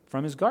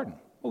from his garden.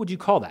 What would you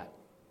call that?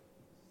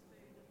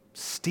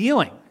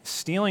 Stealing.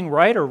 Stealing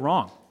right or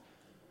wrong?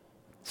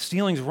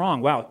 Stealing's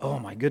wrong. Wow. Oh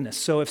my goodness.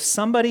 So if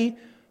somebody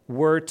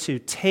were to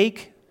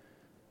take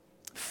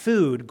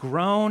food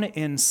grown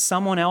in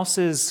someone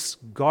else's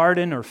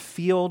garden or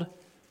field,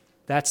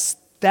 that's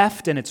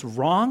theft and it's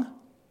wrong?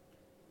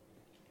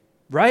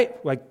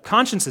 Right? Like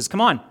consciences,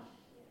 come on.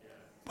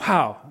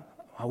 Wow.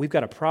 Well, we've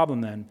got a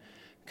problem then,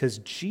 because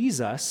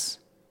Jesus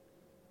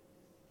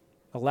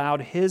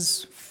allowed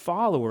his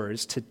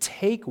followers to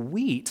take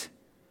wheat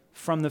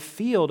from the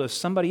field of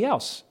somebody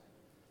else?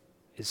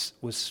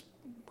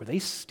 Were they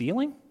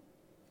stealing?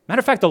 Matter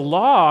of fact, the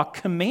law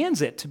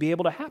commands it to be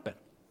able to happen.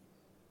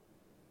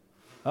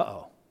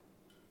 Uh-oh.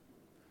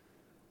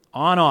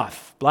 On,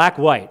 off, black,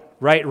 white,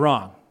 right,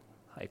 wrong.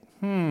 Like,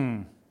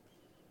 I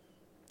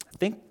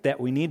think that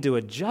we need to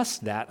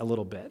adjust that a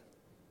little bit.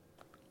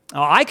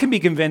 Now, I can be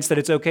convinced that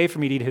it's okay for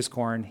me to eat his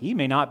corn. He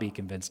may not be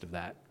convinced of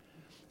that.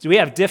 So we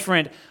have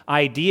different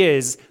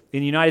ideas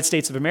in the United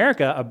States of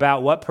America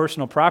about what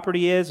personal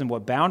property is and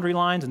what boundary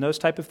lines and those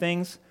type of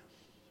things.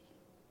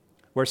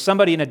 Where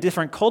somebody in a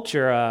different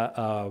culture,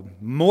 a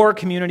more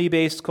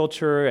community-based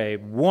culture, a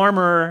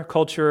warmer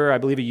culture, I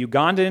believe a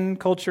Ugandan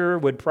culture,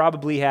 would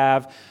probably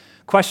have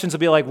questions would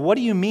be like, what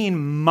do you mean,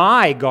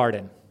 my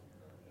garden?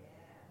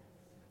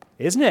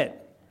 Isn't it?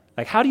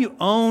 Like, how do you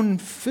own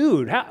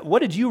food? What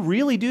did you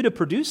really do to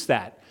produce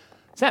that?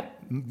 Is that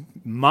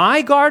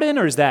my garden,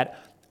 or is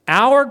that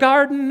our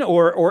garden,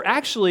 or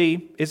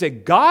actually, is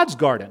it God's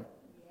garden?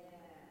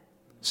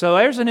 So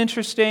there's an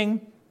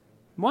interesting,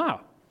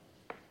 wow.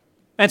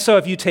 And so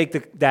if you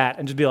take that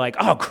and just be like,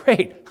 oh,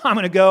 great, I'm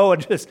going to go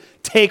and just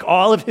take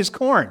all of his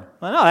corn.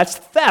 Well, no, that's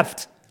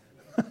theft.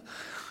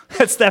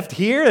 That's theft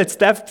here. That's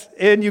theft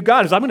in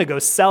Uganda. So I'm going to go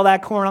sell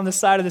that corn on the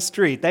side of the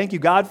street. Thank you,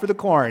 God, for the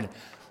corn.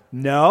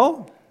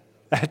 No,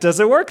 that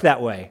doesn't work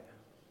that way.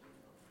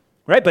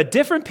 Right? But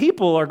different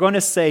people are going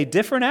to say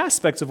different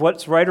aspects of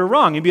what's right or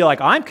wrong. You'd be like,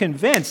 I'm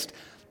convinced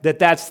that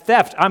that's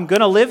theft. I'm going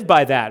to live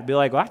by that. Be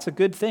like, well, that's a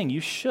good thing. You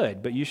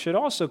should. But you should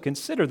also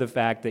consider the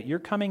fact that you're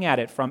coming at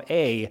it from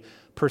a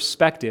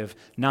perspective,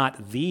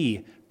 not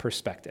the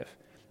perspective.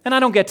 And I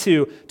don't get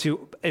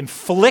to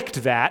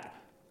inflict that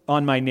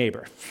on my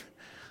neighbor.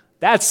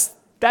 That's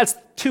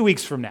 2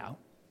 weeks from now.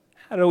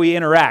 How do we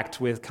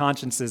interact with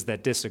consciences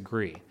that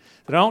disagree?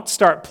 Don't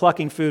start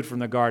plucking food from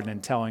the garden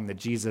and telling that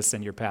Jesus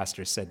and your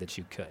pastor said that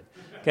you could.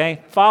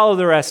 Okay? Follow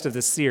the rest of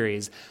the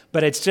series.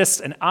 But it's just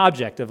an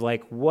object of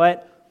like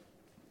what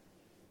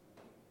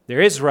there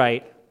is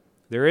right,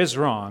 there is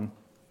wrong.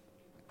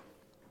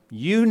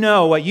 You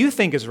know what you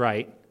think is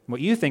right,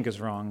 what you think is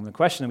wrong. And the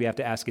question that we have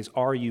to ask is,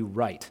 are you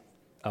right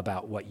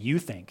about what you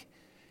think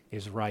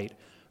is right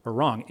or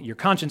wrong? Your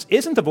conscience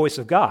isn't the voice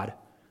of God.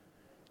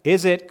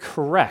 Is it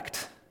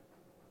correct?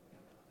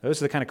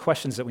 Those are the kind of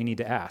questions that we need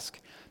to ask.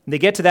 And they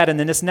get to that in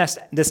this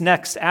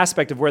next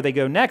aspect of where they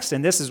go next,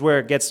 and this is where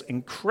it gets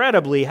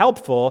incredibly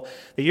helpful,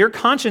 that your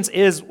conscience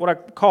is what I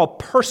call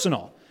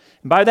personal.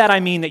 And by that I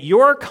mean that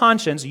your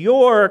conscience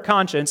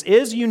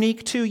is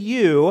unique to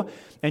you,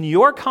 and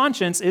your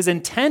conscience is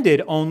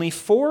intended only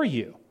for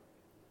you.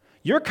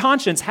 Your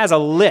conscience has a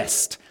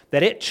list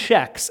that it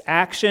checks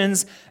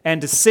actions and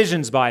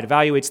decisions by. It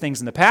evaluates things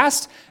in the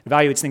past,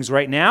 evaluates things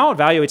right now,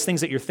 evaluates things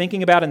that you're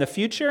thinking about in the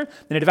future,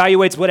 and it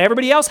evaluates what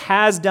everybody else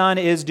has done,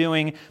 is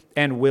doing,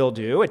 and will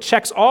do. It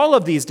checks all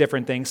of these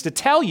different things to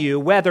tell you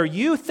whether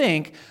you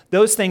think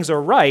those things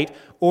are right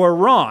or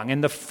wrong.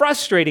 And the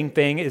frustrating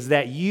thing is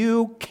that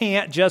you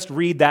can't just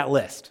read that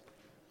list.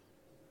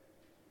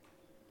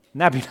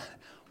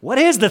 What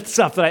is the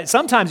stuff that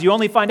sometimes you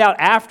only find out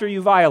after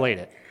you violate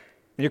it?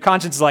 And your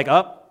conscience is like,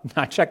 oh,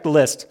 I checked the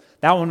list.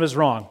 That one was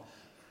wrong.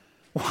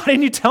 Why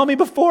didn't you tell me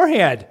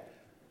beforehand?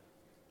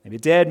 Maybe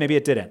it did, maybe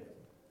it didn't.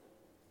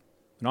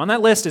 And on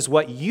that list is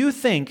what you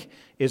think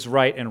is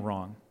right and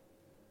wrong.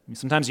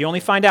 Sometimes you only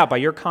find out by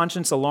your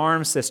conscience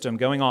alarm system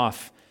going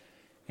off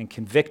and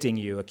convicting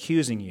you,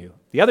 accusing you.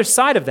 The other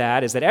side of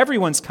that is that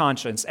everyone's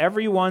conscience,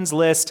 everyone's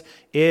list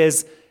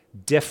is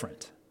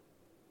different.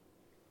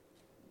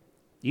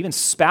 Even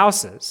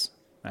spouses,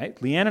 right?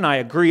 Leanne and I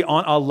agree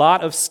on a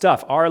lot of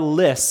stuff. Our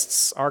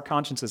lists, our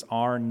consciences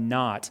are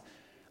not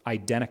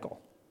identical.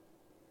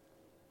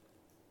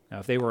 Now,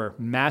 if they were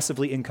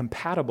massively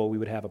incompatible, we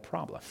would have a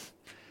problem.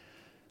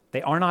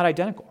 They are not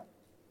identical.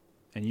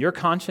 And your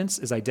conscience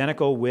is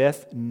identical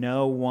with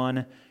no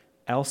one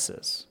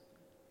else's.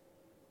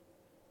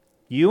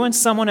 You and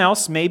someone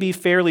else may be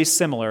fairly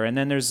similar, and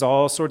then there's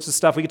all sorts of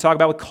stuff we could talk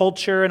about with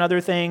culture and other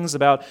things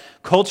about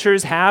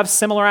cultures have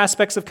similar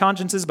aspects of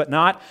consciences, but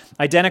not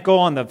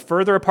identical, and the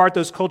further apart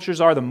those cultures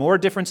are, the more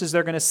differences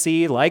they're going to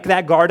see, like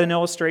that garden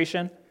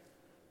illustration.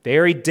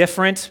 Very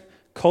different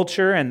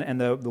culture and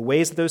the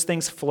ways that those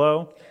things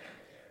flow.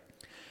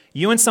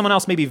 You and someone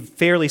else may be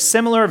fairly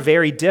similar,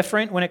 very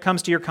different when it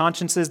comes to your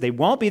consciences. They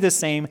won't be the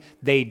same.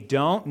 They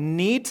don't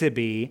need to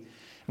be.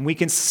 And we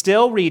can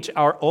still reach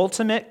our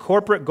ultimate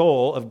corporate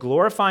goal of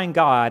glorifying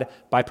God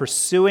by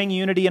pursuing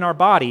unity in our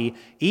body,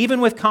 even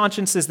with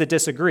consciences that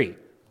disagree.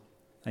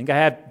 I think I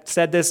have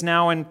said this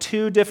now in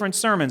 2 different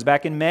sermons,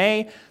 back in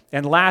May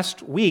and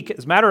last week.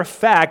 As a matter of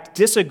fact,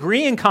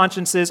 disagreeing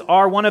consciences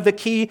are one of the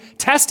key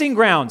testing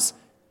grounds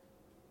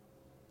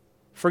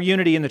for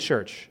unity in the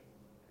church.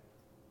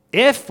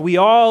 If we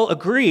all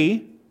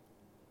agree,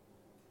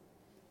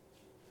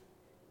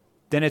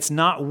 then it's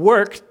not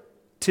work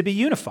to be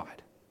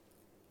unified.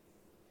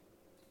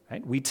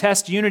 Right? We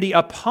test unity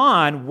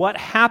upon what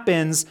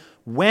happens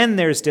when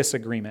there's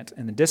disagreement.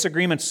 And the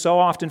disagreement so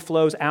often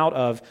flows out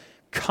of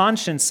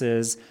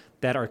consciences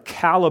that are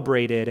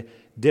calibrated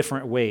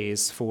different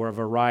ways for a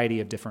variety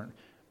of different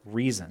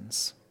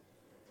reasons.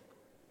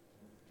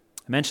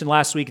 I mentioned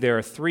last week there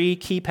are 3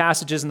 key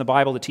passages in the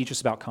Bible that teach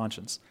us about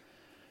conscience.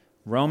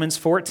 Romans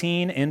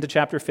 14 into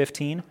chapter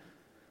 15,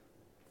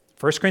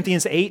 1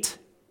 Corinthians 8,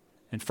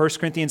 and 1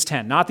 Corinthians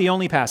 10. Not the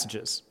only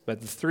passages,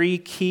 but the 3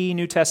 key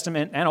New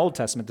Testament and Old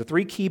Testament, the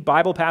 3 key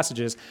Bible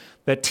passages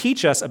that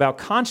teach us about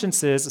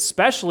consciences,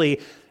 especially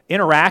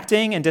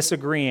interacting and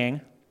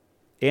disagreeing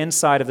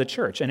inside of the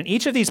church. And in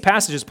each of these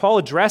passages, Paul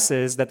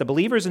addresses that the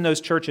believers in those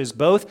churches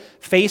both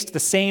faced the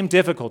same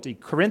difficulty.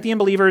 Corinthian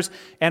believers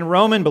and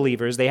Roman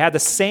believers, they had the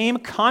same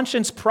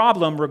conscience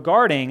problem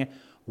regarding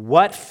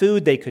what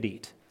food they could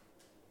eat.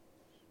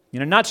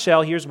 In a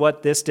nutshell, here's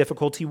what this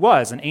difficulty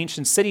was. In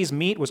ancient cities,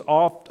 meat was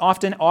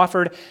often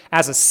offered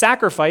as a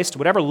sacrifice to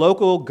whatever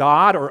local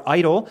god or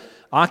idol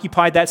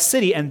occupied that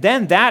city, and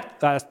then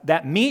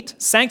that meat,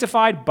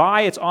 sanctified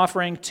by its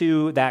offering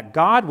to that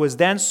god, was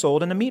then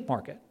sold in the meat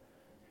market.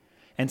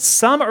 And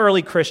some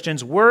early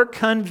Christians were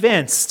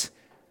convinced,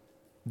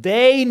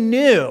 they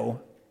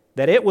knew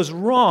that it was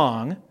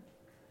wrong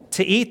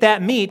to eat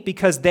that meat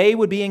because they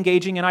would be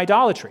engaging in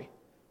idolatry.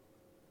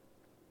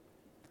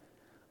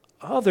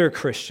 Other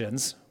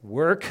Christians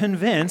were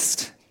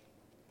convinced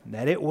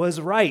that it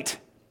was right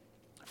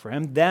for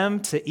them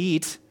to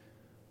eat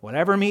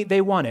whatever meat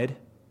they wanted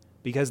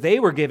because they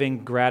were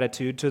giving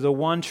gratitude to the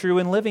one true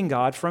and living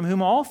God from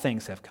whom all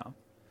things have come.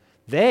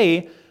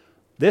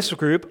 This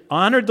group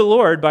honored the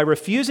Lord by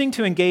refusing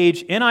to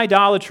engage in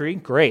idolatry,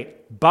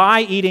 great,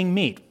 by eating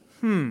meat.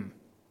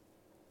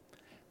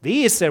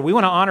 These said, we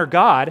want to honor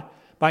God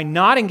by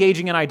not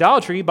engaging in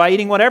idolatry, by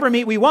eating whatever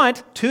meat we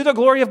want to the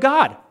glory of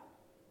God.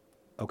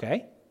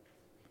 Okay?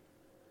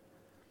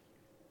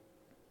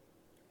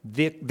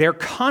 Their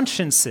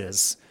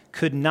consciences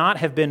could not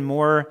have been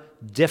more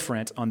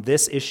different on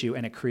this issue,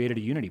 and it created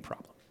a unity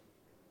problem.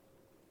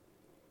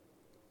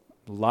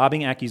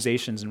 Lobbing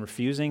accusations and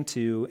refusing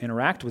to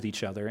interact with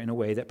each other in a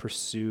way that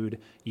pursued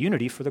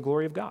unity for the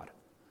glory of God.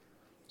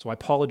 That's why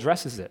Paul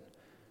addresses it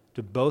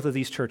to both of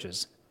these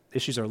churches.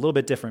 Issues are a little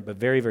bit different, but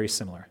very, very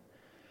similar.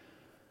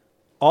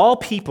 All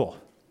people,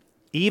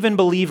 even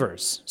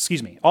unbelievers,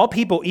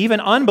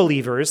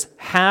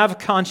 have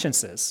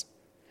consciences.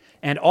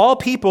 And all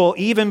people,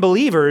 even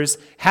believers,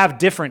 have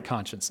different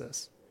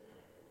consciences.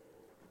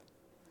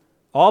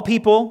 All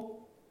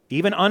people,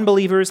 even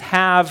unbelievers,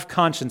 have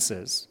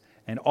consciences.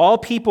 And all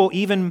people,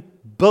 even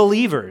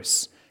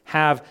believers,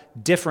 have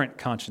different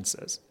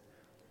consciences.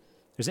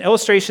 There's an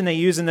illustration they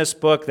use in this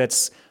book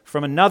that's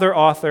from another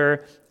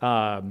author,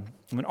 from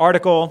an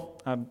article.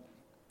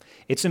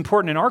 It's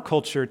important in our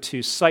culture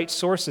to cite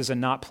sources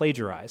and not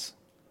plagiarize.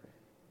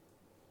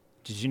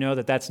 Did you know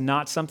that that's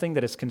not something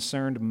that has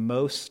concerned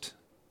most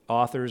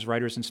authors,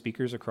 writers, and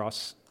speakers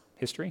across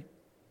history?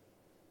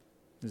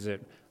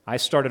 I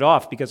started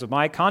off because of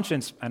my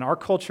conscience and our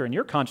culture and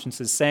your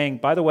consciences saying,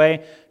 by the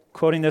way,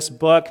 quoting this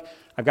book,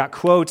 I've got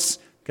quotes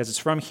because it's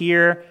from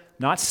here,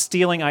 not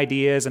stealing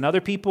ideas. And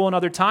other people in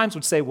other times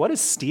would say, what does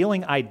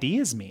stealing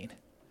ideas mean?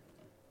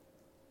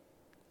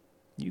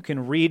 You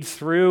can read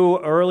through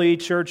early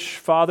church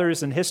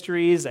fathers and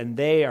histories, and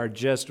they are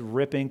just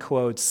ripping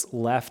quotes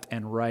left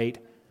and right,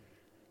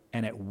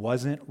 and it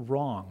wasn't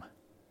wrong.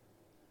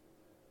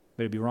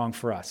 But it'd be wrong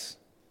for us.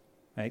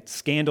 Right?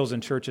 Scandals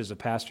in churches of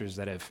pastors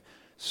that have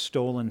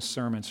stolen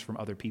sermons from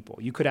other people.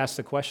 You could ask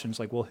the questions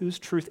like, well, whose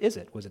truth is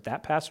it? Was it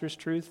that pastor's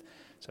truth?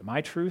 Is it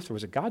my truth, or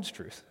was it God's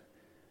truth?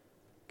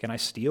 Can I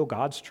steal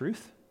God's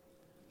truth?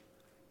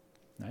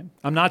 Right?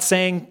 I'm not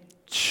saying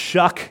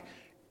chuck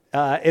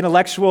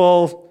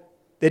intellectual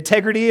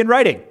integrity in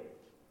writing.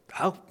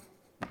 Oh,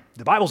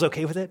 the Bible's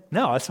okay with it?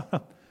 No, that's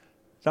not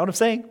what I'm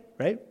saying,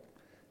 right?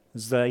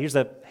 Here's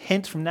a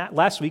hint from that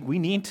last week. We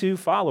need to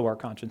follow our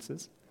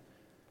consciences.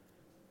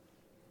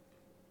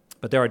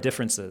 But there are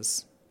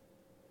differences.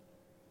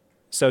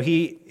 So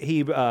he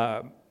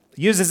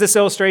uses this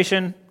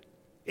illustration.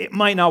 It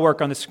might not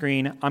work on the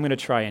screen. I'm going to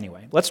try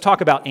anyway. Let's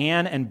talk about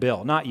Anne and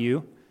Bill, not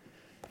you.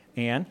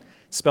 Anne,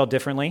 spelled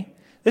differently.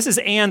 This is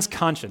Anne's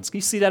conscience. Can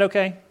you see that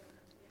okay?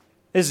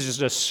 This is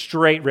just a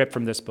straight rip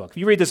from this book. If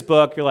you read this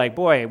book, you're like,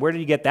 boy, where did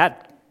you get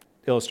that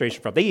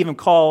illustration from? They even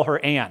call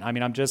her Anne. I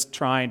mean,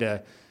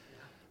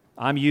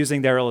 I'm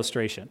using their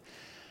illustration.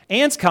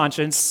 Anne's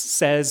conscience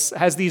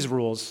has these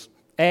rules: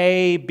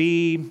 A,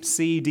 B,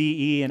 C,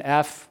 D, E, and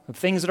F,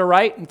 things that are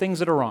right and things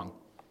that are wrong.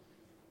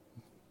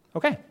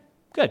 Okay,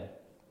 good.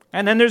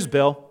 And then there's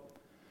Bill.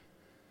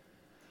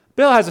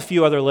 Bill has a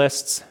few other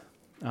lists.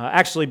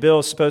 Actually, Bill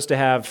is supposed to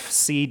have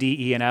C, D,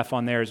 E, and F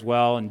on there as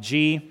well, and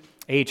G,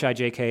 H, I,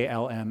 J, K,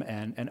 L, M,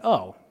 N, and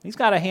O. He's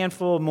got a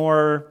handful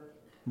more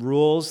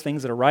rules,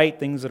 things that are right,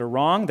 things that are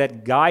wrong,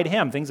 that guide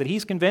him, things that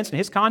he's convinced in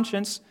his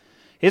conscience,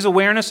 his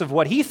awareness of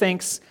what he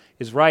thinks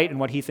is right and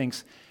what he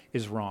thinks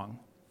is wrong.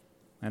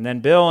 And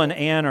then Bill and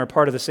Ann are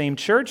part of the same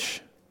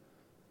church,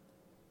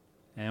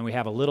 and we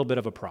have a little bit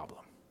of a problem.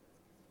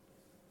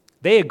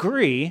 They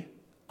agree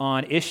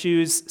on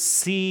issues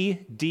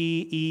C,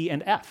 D, E,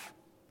 and F.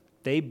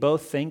 They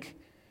both think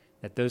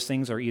that those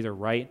things are either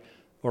right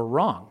or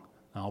wrong.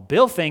 Now,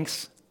 Bill's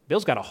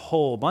got a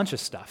whole bunch of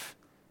stuff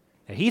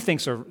that he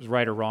thinks are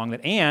right or wrong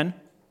that Anne,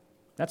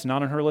 that's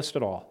not on her list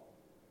at all.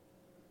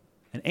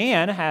 And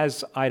Anne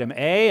has item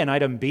A and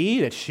item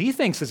B that she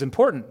thinks is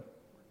important.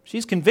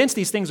 She's convinced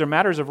these things are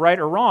matters of right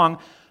or wrong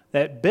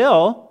that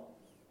Bill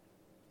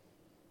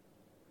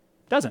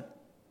doesn't.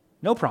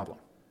 No problem.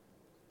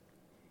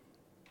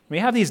 We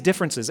have these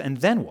differences, and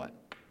then what?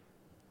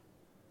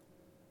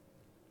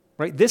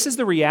 Right? This is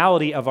the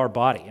reality of our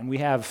body, and we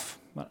have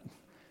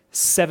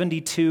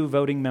 72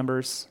 voting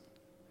members.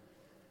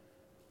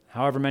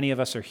 However many of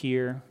us are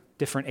here,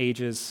 different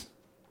ages.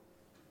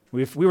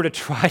 If we were to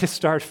try to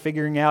start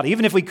figuring out,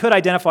 even if we could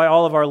identify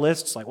all of our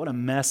lists, like what a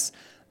mess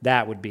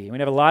that would be. We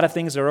have a lot of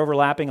things that are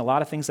overlapping, a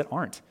lot of things that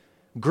aren't.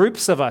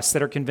 Groups of us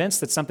that are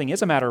convinced that something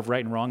is a matter of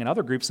right and wrong, and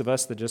other groups of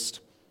us that just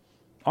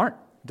aren't.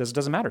 It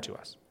doesn't matter to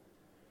us.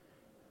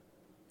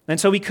 And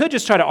so we could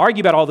just try to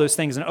argue about all those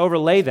things and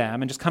overlay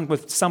them and just come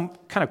with some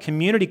kind of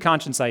community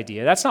conscience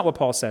idea. That's not what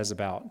Paul says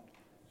about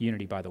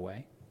unity, by the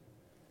way.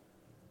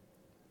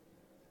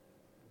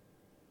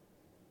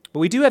 But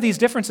we do have these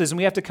differences, and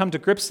we have to come to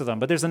grips with them.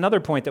 But there's another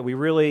point that we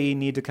really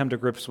need to come to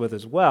grips with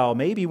as well,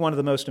 maybe one of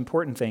the most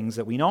important things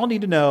that we all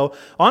need to know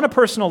on a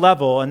personal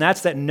level, and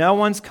that's that no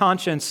one's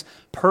conscience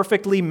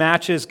perfectly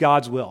matches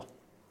God's will,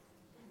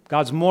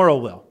 God's moral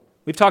will.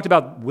 We've talked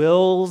about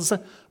wills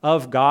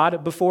of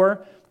God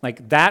before,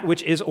 like that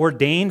which is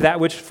ordained, that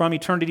which from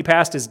eternity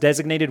past is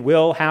designated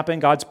will happen,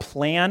 God's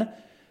plan.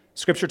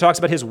 Scripture talks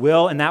about his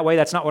will in that way.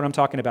 That's not what I'm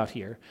talking about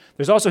here.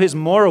 There's also his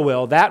moral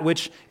will, that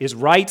which is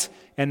right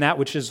and that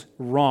which is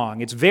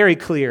wrong. It's very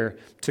clear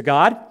to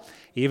God,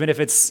 even if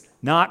it's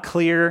not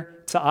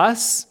clear to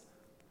us.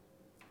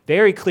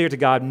 Very clear to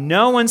God.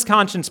 No one's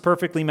conscience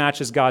perfectly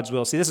matches God's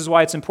will. See, this is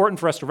why it's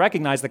important for us to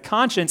recognize that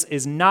conscience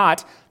is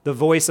not the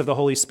voice of the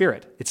Holy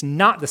Spirit. It's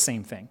not the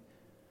same thing.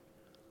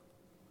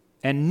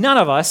 And none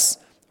of us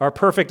are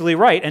perfectly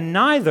right, and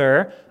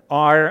neither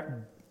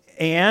are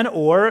Anne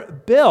or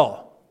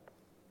Bill.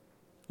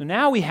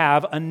 Now we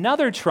have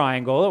another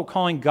triangle that we're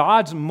calling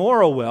God's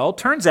moral will.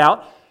 Turns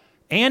out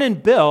Anne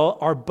and Bill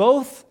are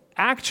both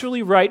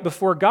actually right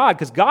before God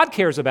because God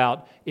cares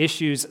about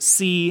issues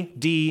C,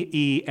 D,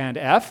 E, and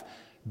F.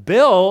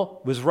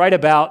 Bill was right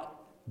about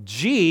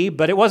G,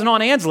 but it wasn't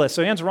on Anne's list,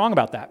 so Anne's wrong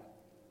about that.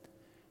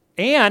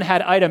 Anne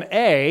had item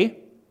A,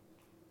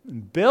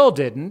 Bill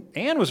didn't.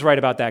 Anne was right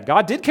about that.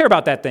 God did care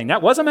about that thing.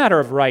 That was a matter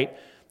of right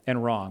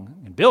and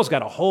wrong. And Bill's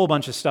got a whole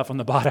bunch of stuff on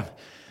the bottom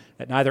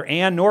that neither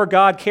Anne nor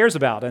God cares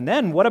about. And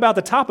then what about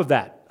the top of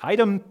that?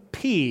 Item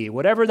P,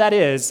 whatever that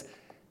is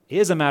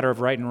a matter of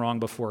right and wrong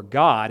before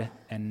God,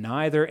 and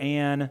neither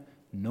Anne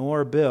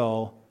nor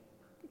Bill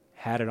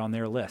had it on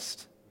their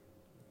list.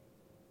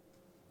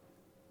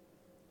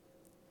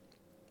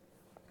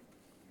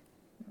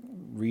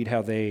 Read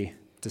how they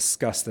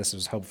discuss this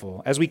is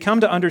helpful. As we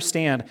come to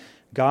understand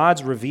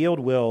God's revealed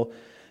will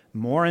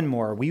more and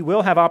more, we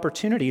will have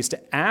opportunities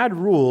to add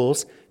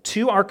rules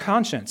to our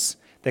conscience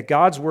that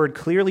God's word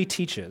clearly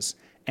teaches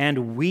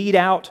and weed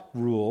out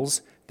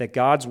rules that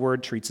God's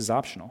word treats as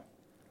optional.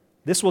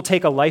 This will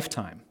take a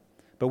lifetime,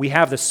 but we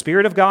have the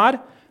Spirit of God,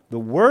 the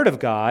Word of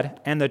God,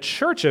 and the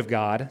Church of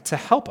God to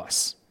help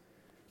us.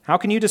 How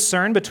can you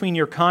discern between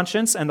your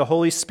conscience and the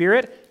Holy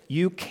Spirit?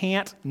 You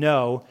can't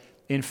know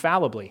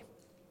infallibly.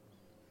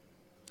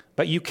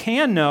 But you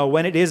can know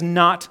when it is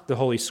not the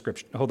Holy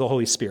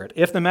Spirit.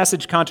 If the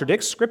message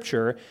contradicts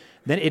Scripture,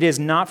 then it is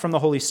not from the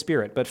Holy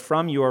Spirit, but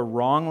from your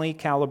wrongly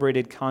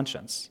calibrated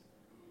conscience.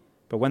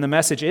 But when the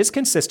message is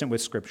consistent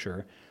with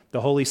Scripture,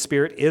 the Holy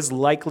Spirit is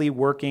likely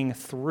working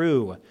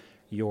through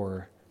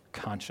your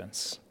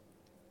conscience.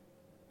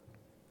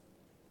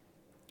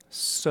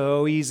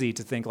 So easy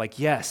to think like,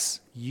 yes,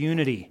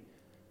 unity.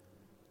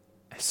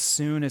 As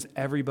soon as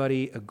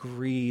everybody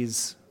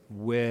agrees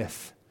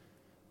with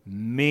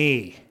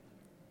me,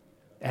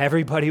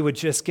 everybody would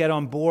just get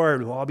on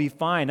board. We'll all be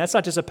fine. That's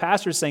not just a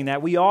pastor saying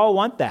that. We all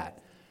want that.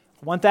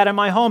 I want that in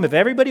my home. If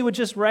everybody would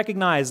just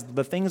recognize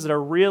the things that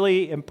are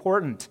really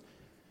important,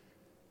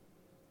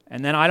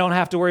 and then I don't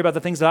have to worry about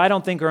the things that I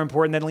don't think are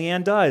important that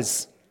Leanne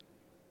does.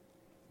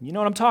 You know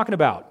what I'm talking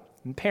about.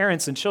 And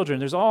parents and children,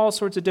 there's all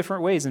sorts of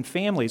different ways, and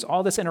families,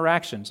 all this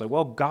interaction. It's like,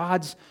 well,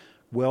 God's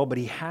will, but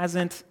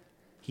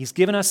He's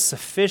given us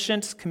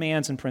sufficient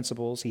commands and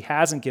principles. He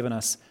hasn't given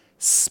us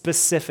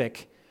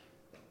specific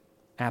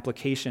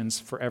applications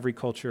for every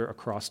culture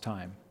across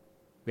time.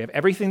 We have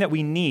everything that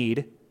we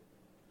need.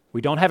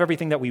 We don't have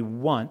everything that we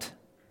want.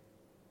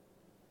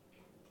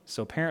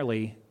 So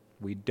apparently,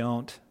 we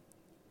don't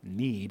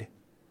need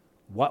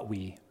what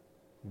we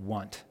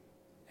want.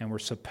 And we're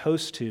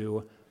supposed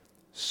to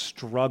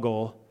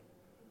struggle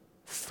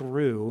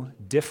through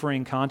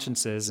differing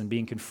consciences and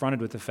being confronted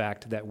with the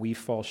fact that we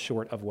fall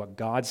short of what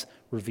God's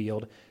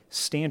revealed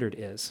standard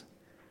is.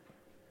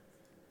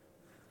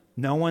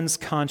 No one's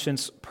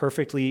conscience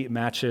perfectly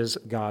matches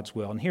God's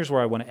will. And here's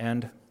where I want to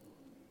end.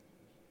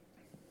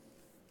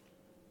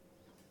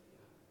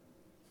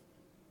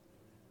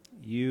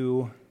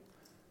 You,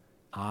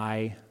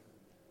 I,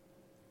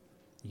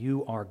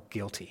 You are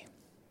guilty.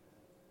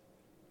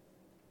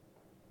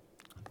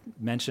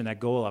 Mention that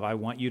goal of I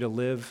want to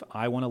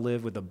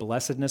live with the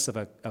blessedness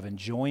of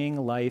enjoying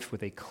life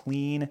with a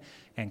clean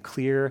and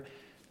clear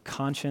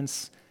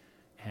conscience,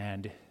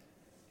 and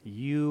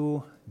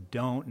you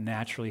don't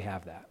naturally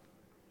have that.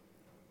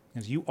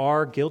 Because you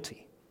are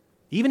guilty.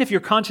 Even if your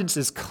conscience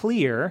is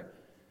clear,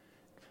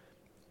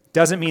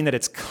 doesn't mean that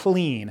it's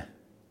clean.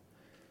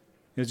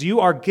 Because you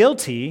are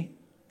guilty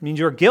means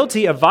you're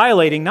guilty of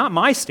violating not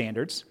my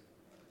standards,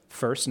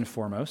 first and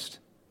foremost.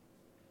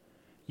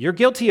 You're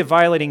guilty of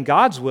violating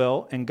God's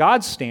will and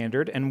God's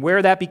standard, and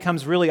where that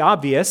becomes really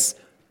obvious,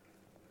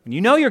 you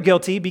know you're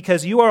guilty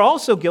because you are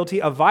also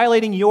guilty of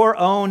violating your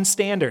own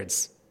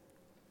standards.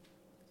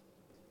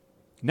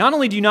 Not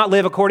only do you not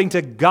live according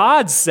to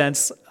God's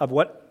sense of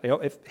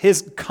if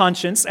his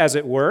conscience, as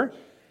it were,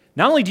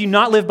 not only do you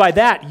not live by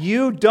that,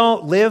 you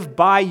don't live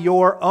by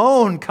your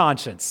own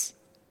conscience.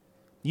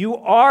 You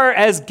are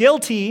as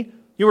guilty,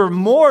 you are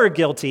more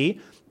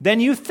guilty than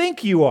you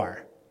think you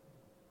are.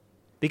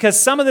 Because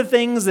some of the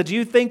things that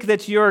you think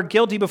that you're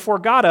guilty before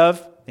God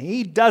of,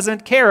 he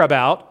doesn't care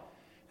about.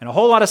 And a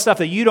whole lot of stuff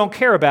that you don't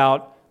care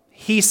about,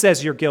 he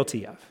says you're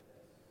guilty of.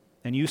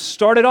 And you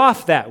started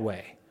off that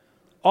way.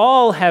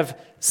 All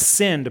have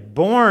sinned,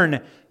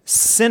 born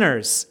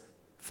sinners,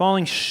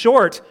 falling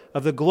short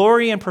of the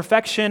glory and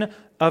perfection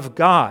of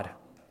God.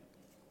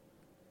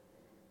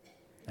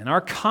 And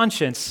our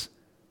conscience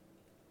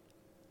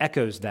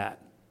echoes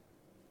that.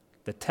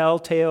 The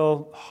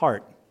telltale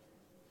heart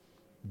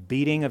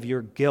beating of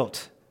your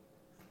guilt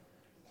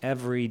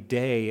every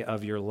day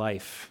of your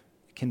life.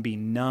 It can be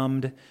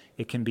numbed.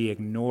 It can be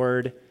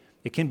ignored.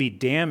 It can be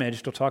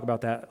damaged. We'll talk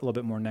about that a little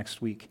bit more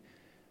next week.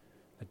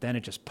 But then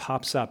it just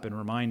pops up and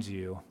reminds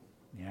you,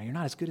 you're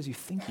not as good as you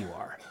think you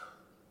are.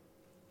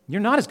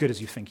 You're not as good as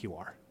you think you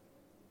are.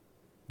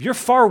 You're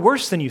far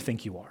worse than you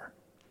think you are.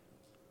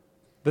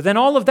 But then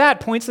all of that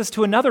points us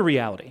to another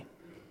reality.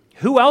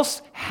 Who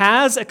else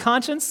has a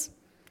conscience?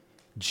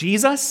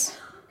 Jesus.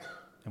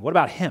 And what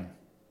about him?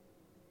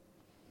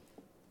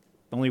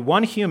 Only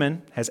one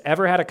human has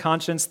ever had a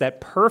conscience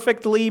that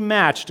perfectly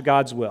matched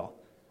God's will.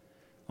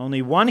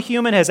 Only one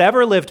human has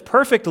ever lived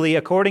perfectly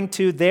according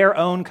to their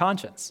own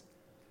conscience.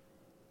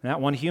 And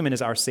that one human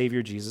is our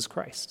Savior, Jesus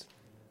Christ.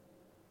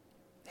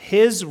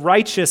 His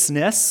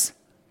righteousness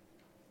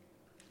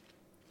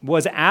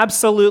was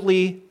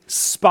absolutely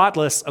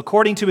spotless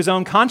according to his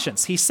own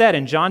conscience. He said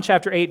in John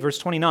chapter 8, verse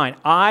 29,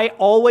 I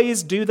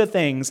always do the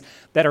things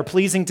that are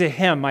pleasing to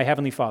him, my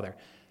heavenly Father.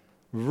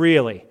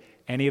 Really?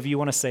 Any of you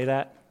want to say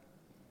that?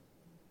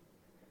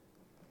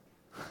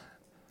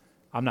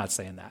 I'm not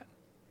saying that.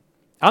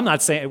 I'm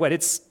not saying,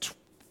 it's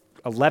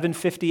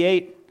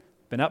 11:58,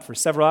 been up for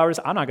several hours.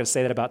 I'm not going to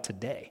say that about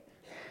today.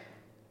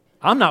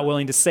 I'm not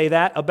willing to say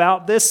that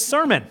about this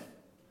sermon.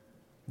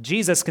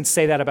 Jesus can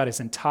say that about his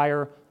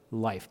entire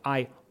life.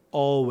 I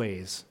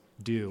always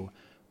do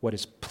what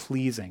is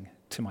pleasing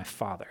to my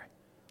Father.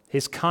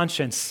 His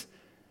conscience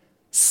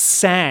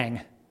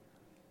sang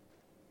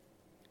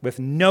with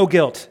no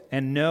guilt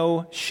and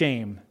no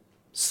shame.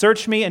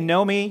 Search me and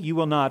know me, you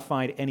will not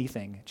find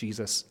anything,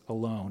 Jesus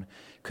alone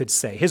could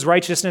say. His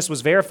righteousness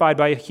was verified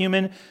by a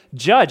human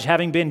judge,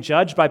 having been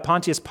judged by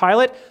Pontius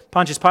Pilate.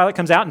 Pontius Pilate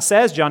comes out and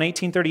says, John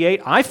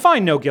 18:38, I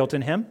find no guilt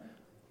in him.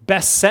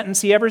 Best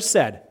sentence he ever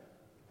said.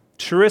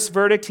 Truest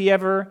verdict he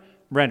ever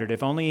rendered.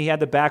 If only he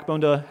had the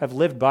backbone to have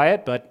lived by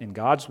it, but in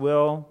God's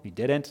will, he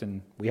didn't,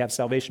 and we have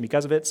salvation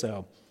because of it,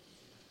 so.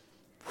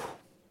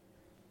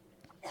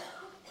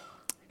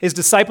 His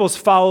disciples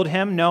followed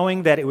him,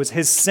 knowing that it was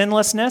his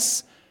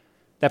sinlessness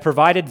that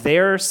provided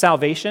their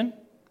salvation,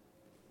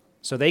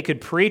 so they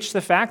could preach the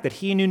fact that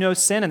he knew no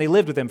sin, and they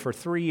lived with him for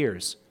 3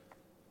 years.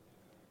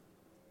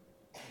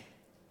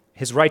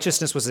 His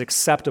righteousness was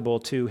acceptable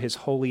to his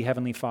holy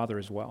heavenly Father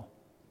as well.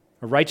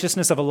 A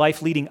righteousness of a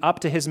life leading up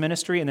to his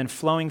ministry and then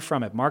flowing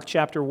from it. Mark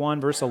chapter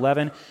 1, verse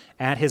 11,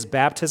 at his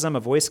baptism, a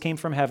voice came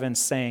from heaven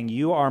saying,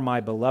 You are my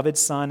beloved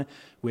Son.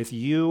 With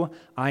you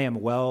I am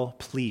well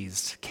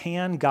pleased.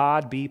 Can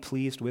God be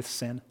pleased with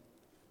sin?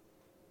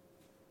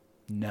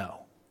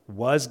 No.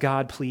 Was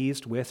God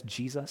pleased with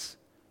Jesus?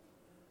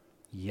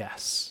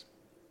 Yes.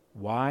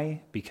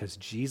 Why? Because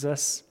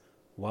Jesus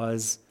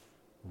was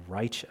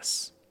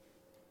righteous.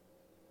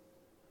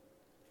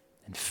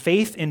 And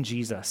faith in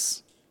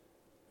Jesus,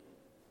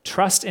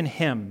 trust in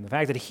him, the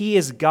fact that he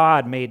is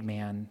God made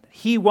man,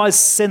 he was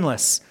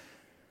sinless,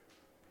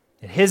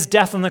 that his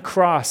death on the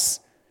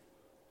cross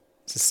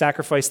is a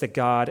sacrifice that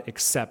God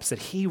accepts, that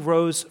he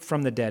rose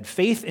from the dead.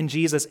 Faith in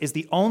Jesus is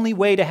the only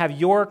way to have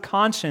your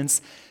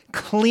conscience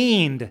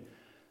cleaned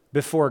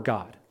before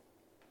God.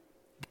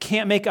 You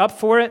can't make up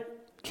for it,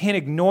 can't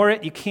ignore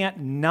it, you can't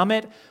numb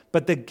it,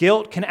 but the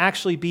guilt can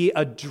actually be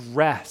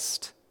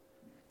addressed.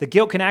 The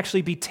guilt can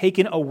actually be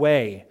taken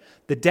away.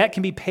 The debt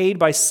can be paid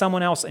by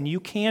someone else, and you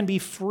can be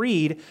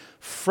freed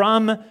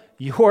from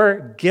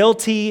your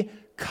guilty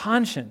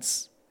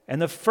conscience.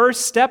 And the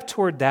first step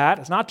toward that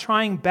is not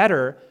trying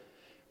better,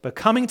 but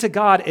coming to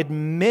God,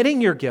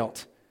 admitting your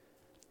guilt,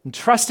 and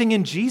trusting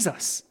in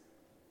Jesus.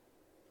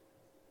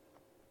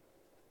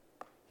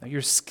 Though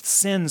your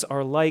sins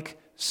are like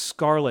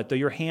scarlet, though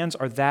your hands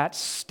are that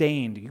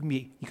stained, you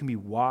can be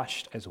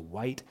washed as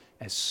white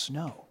as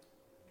snow.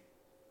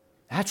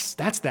 That's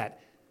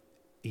that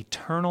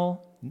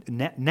eternal,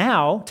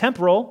 now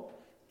temporal,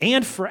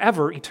 and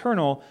forever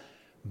eternal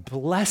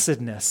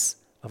blessedness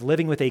of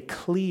living with a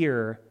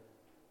clear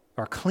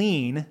or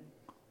clean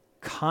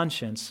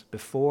conscience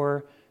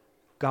before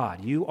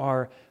God. You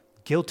are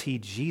guilty.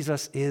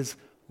 Jesus is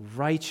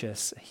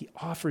righteous. He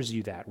offers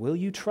you that. Will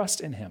you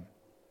trust in him?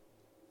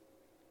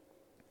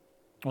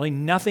 Only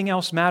nothing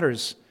else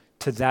matters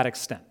to that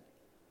extent.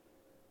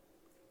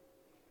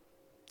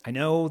 I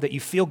know that you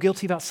feel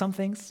guilty about some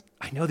things.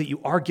 I know that you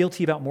are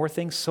guilty about more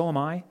things. So am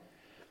I.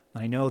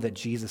 And I know that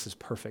Jesus is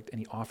perfect and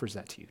he offers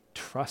that to you.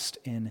 Trust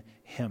in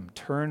him.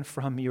 Turn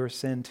from your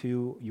sin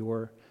to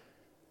your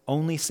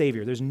only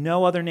Savior. There's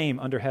no other name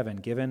under heaven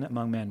given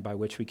among men by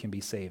which we can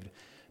be saved,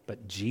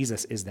 but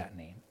Jesus is that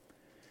name.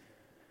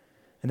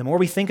 And the more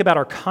we think about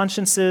our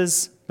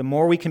consciences, the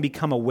more we can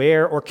become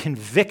aware or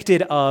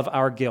convicted of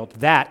our guilt.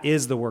 That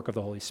is the work of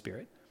the Holy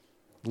Spirit.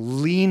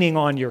 Leaning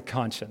on your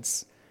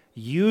conscience,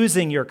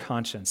 using your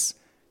conscience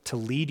to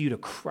lead you to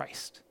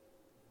Christ.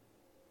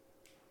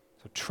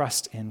 So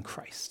trust in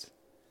Christ.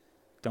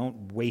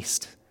 Don't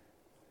waste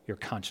your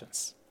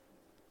conscience.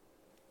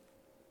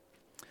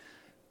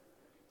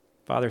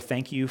 Father,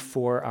 thank you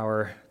for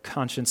our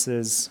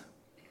consciences.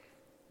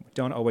 We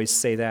don't always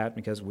say that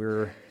because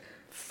we're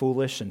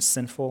foolish and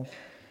sinful.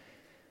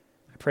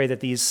 I pray that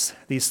these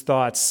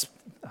thoughts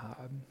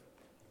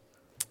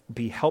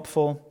be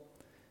helpful.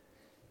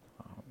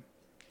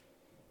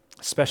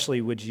 Especially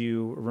would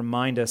you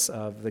remind us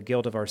of the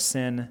guilt of our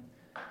sin,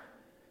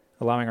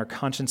 allowing our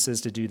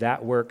consciences to do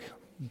that work,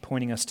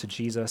 pointing us to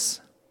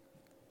Jesus.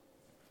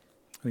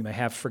 We may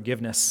have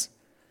forgiveness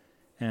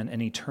and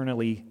an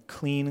eternally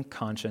clean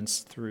conscience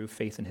through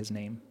faith in his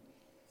name.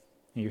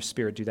 May your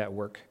Spirit do that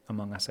work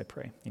among us, I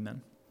pray.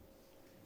 Amen.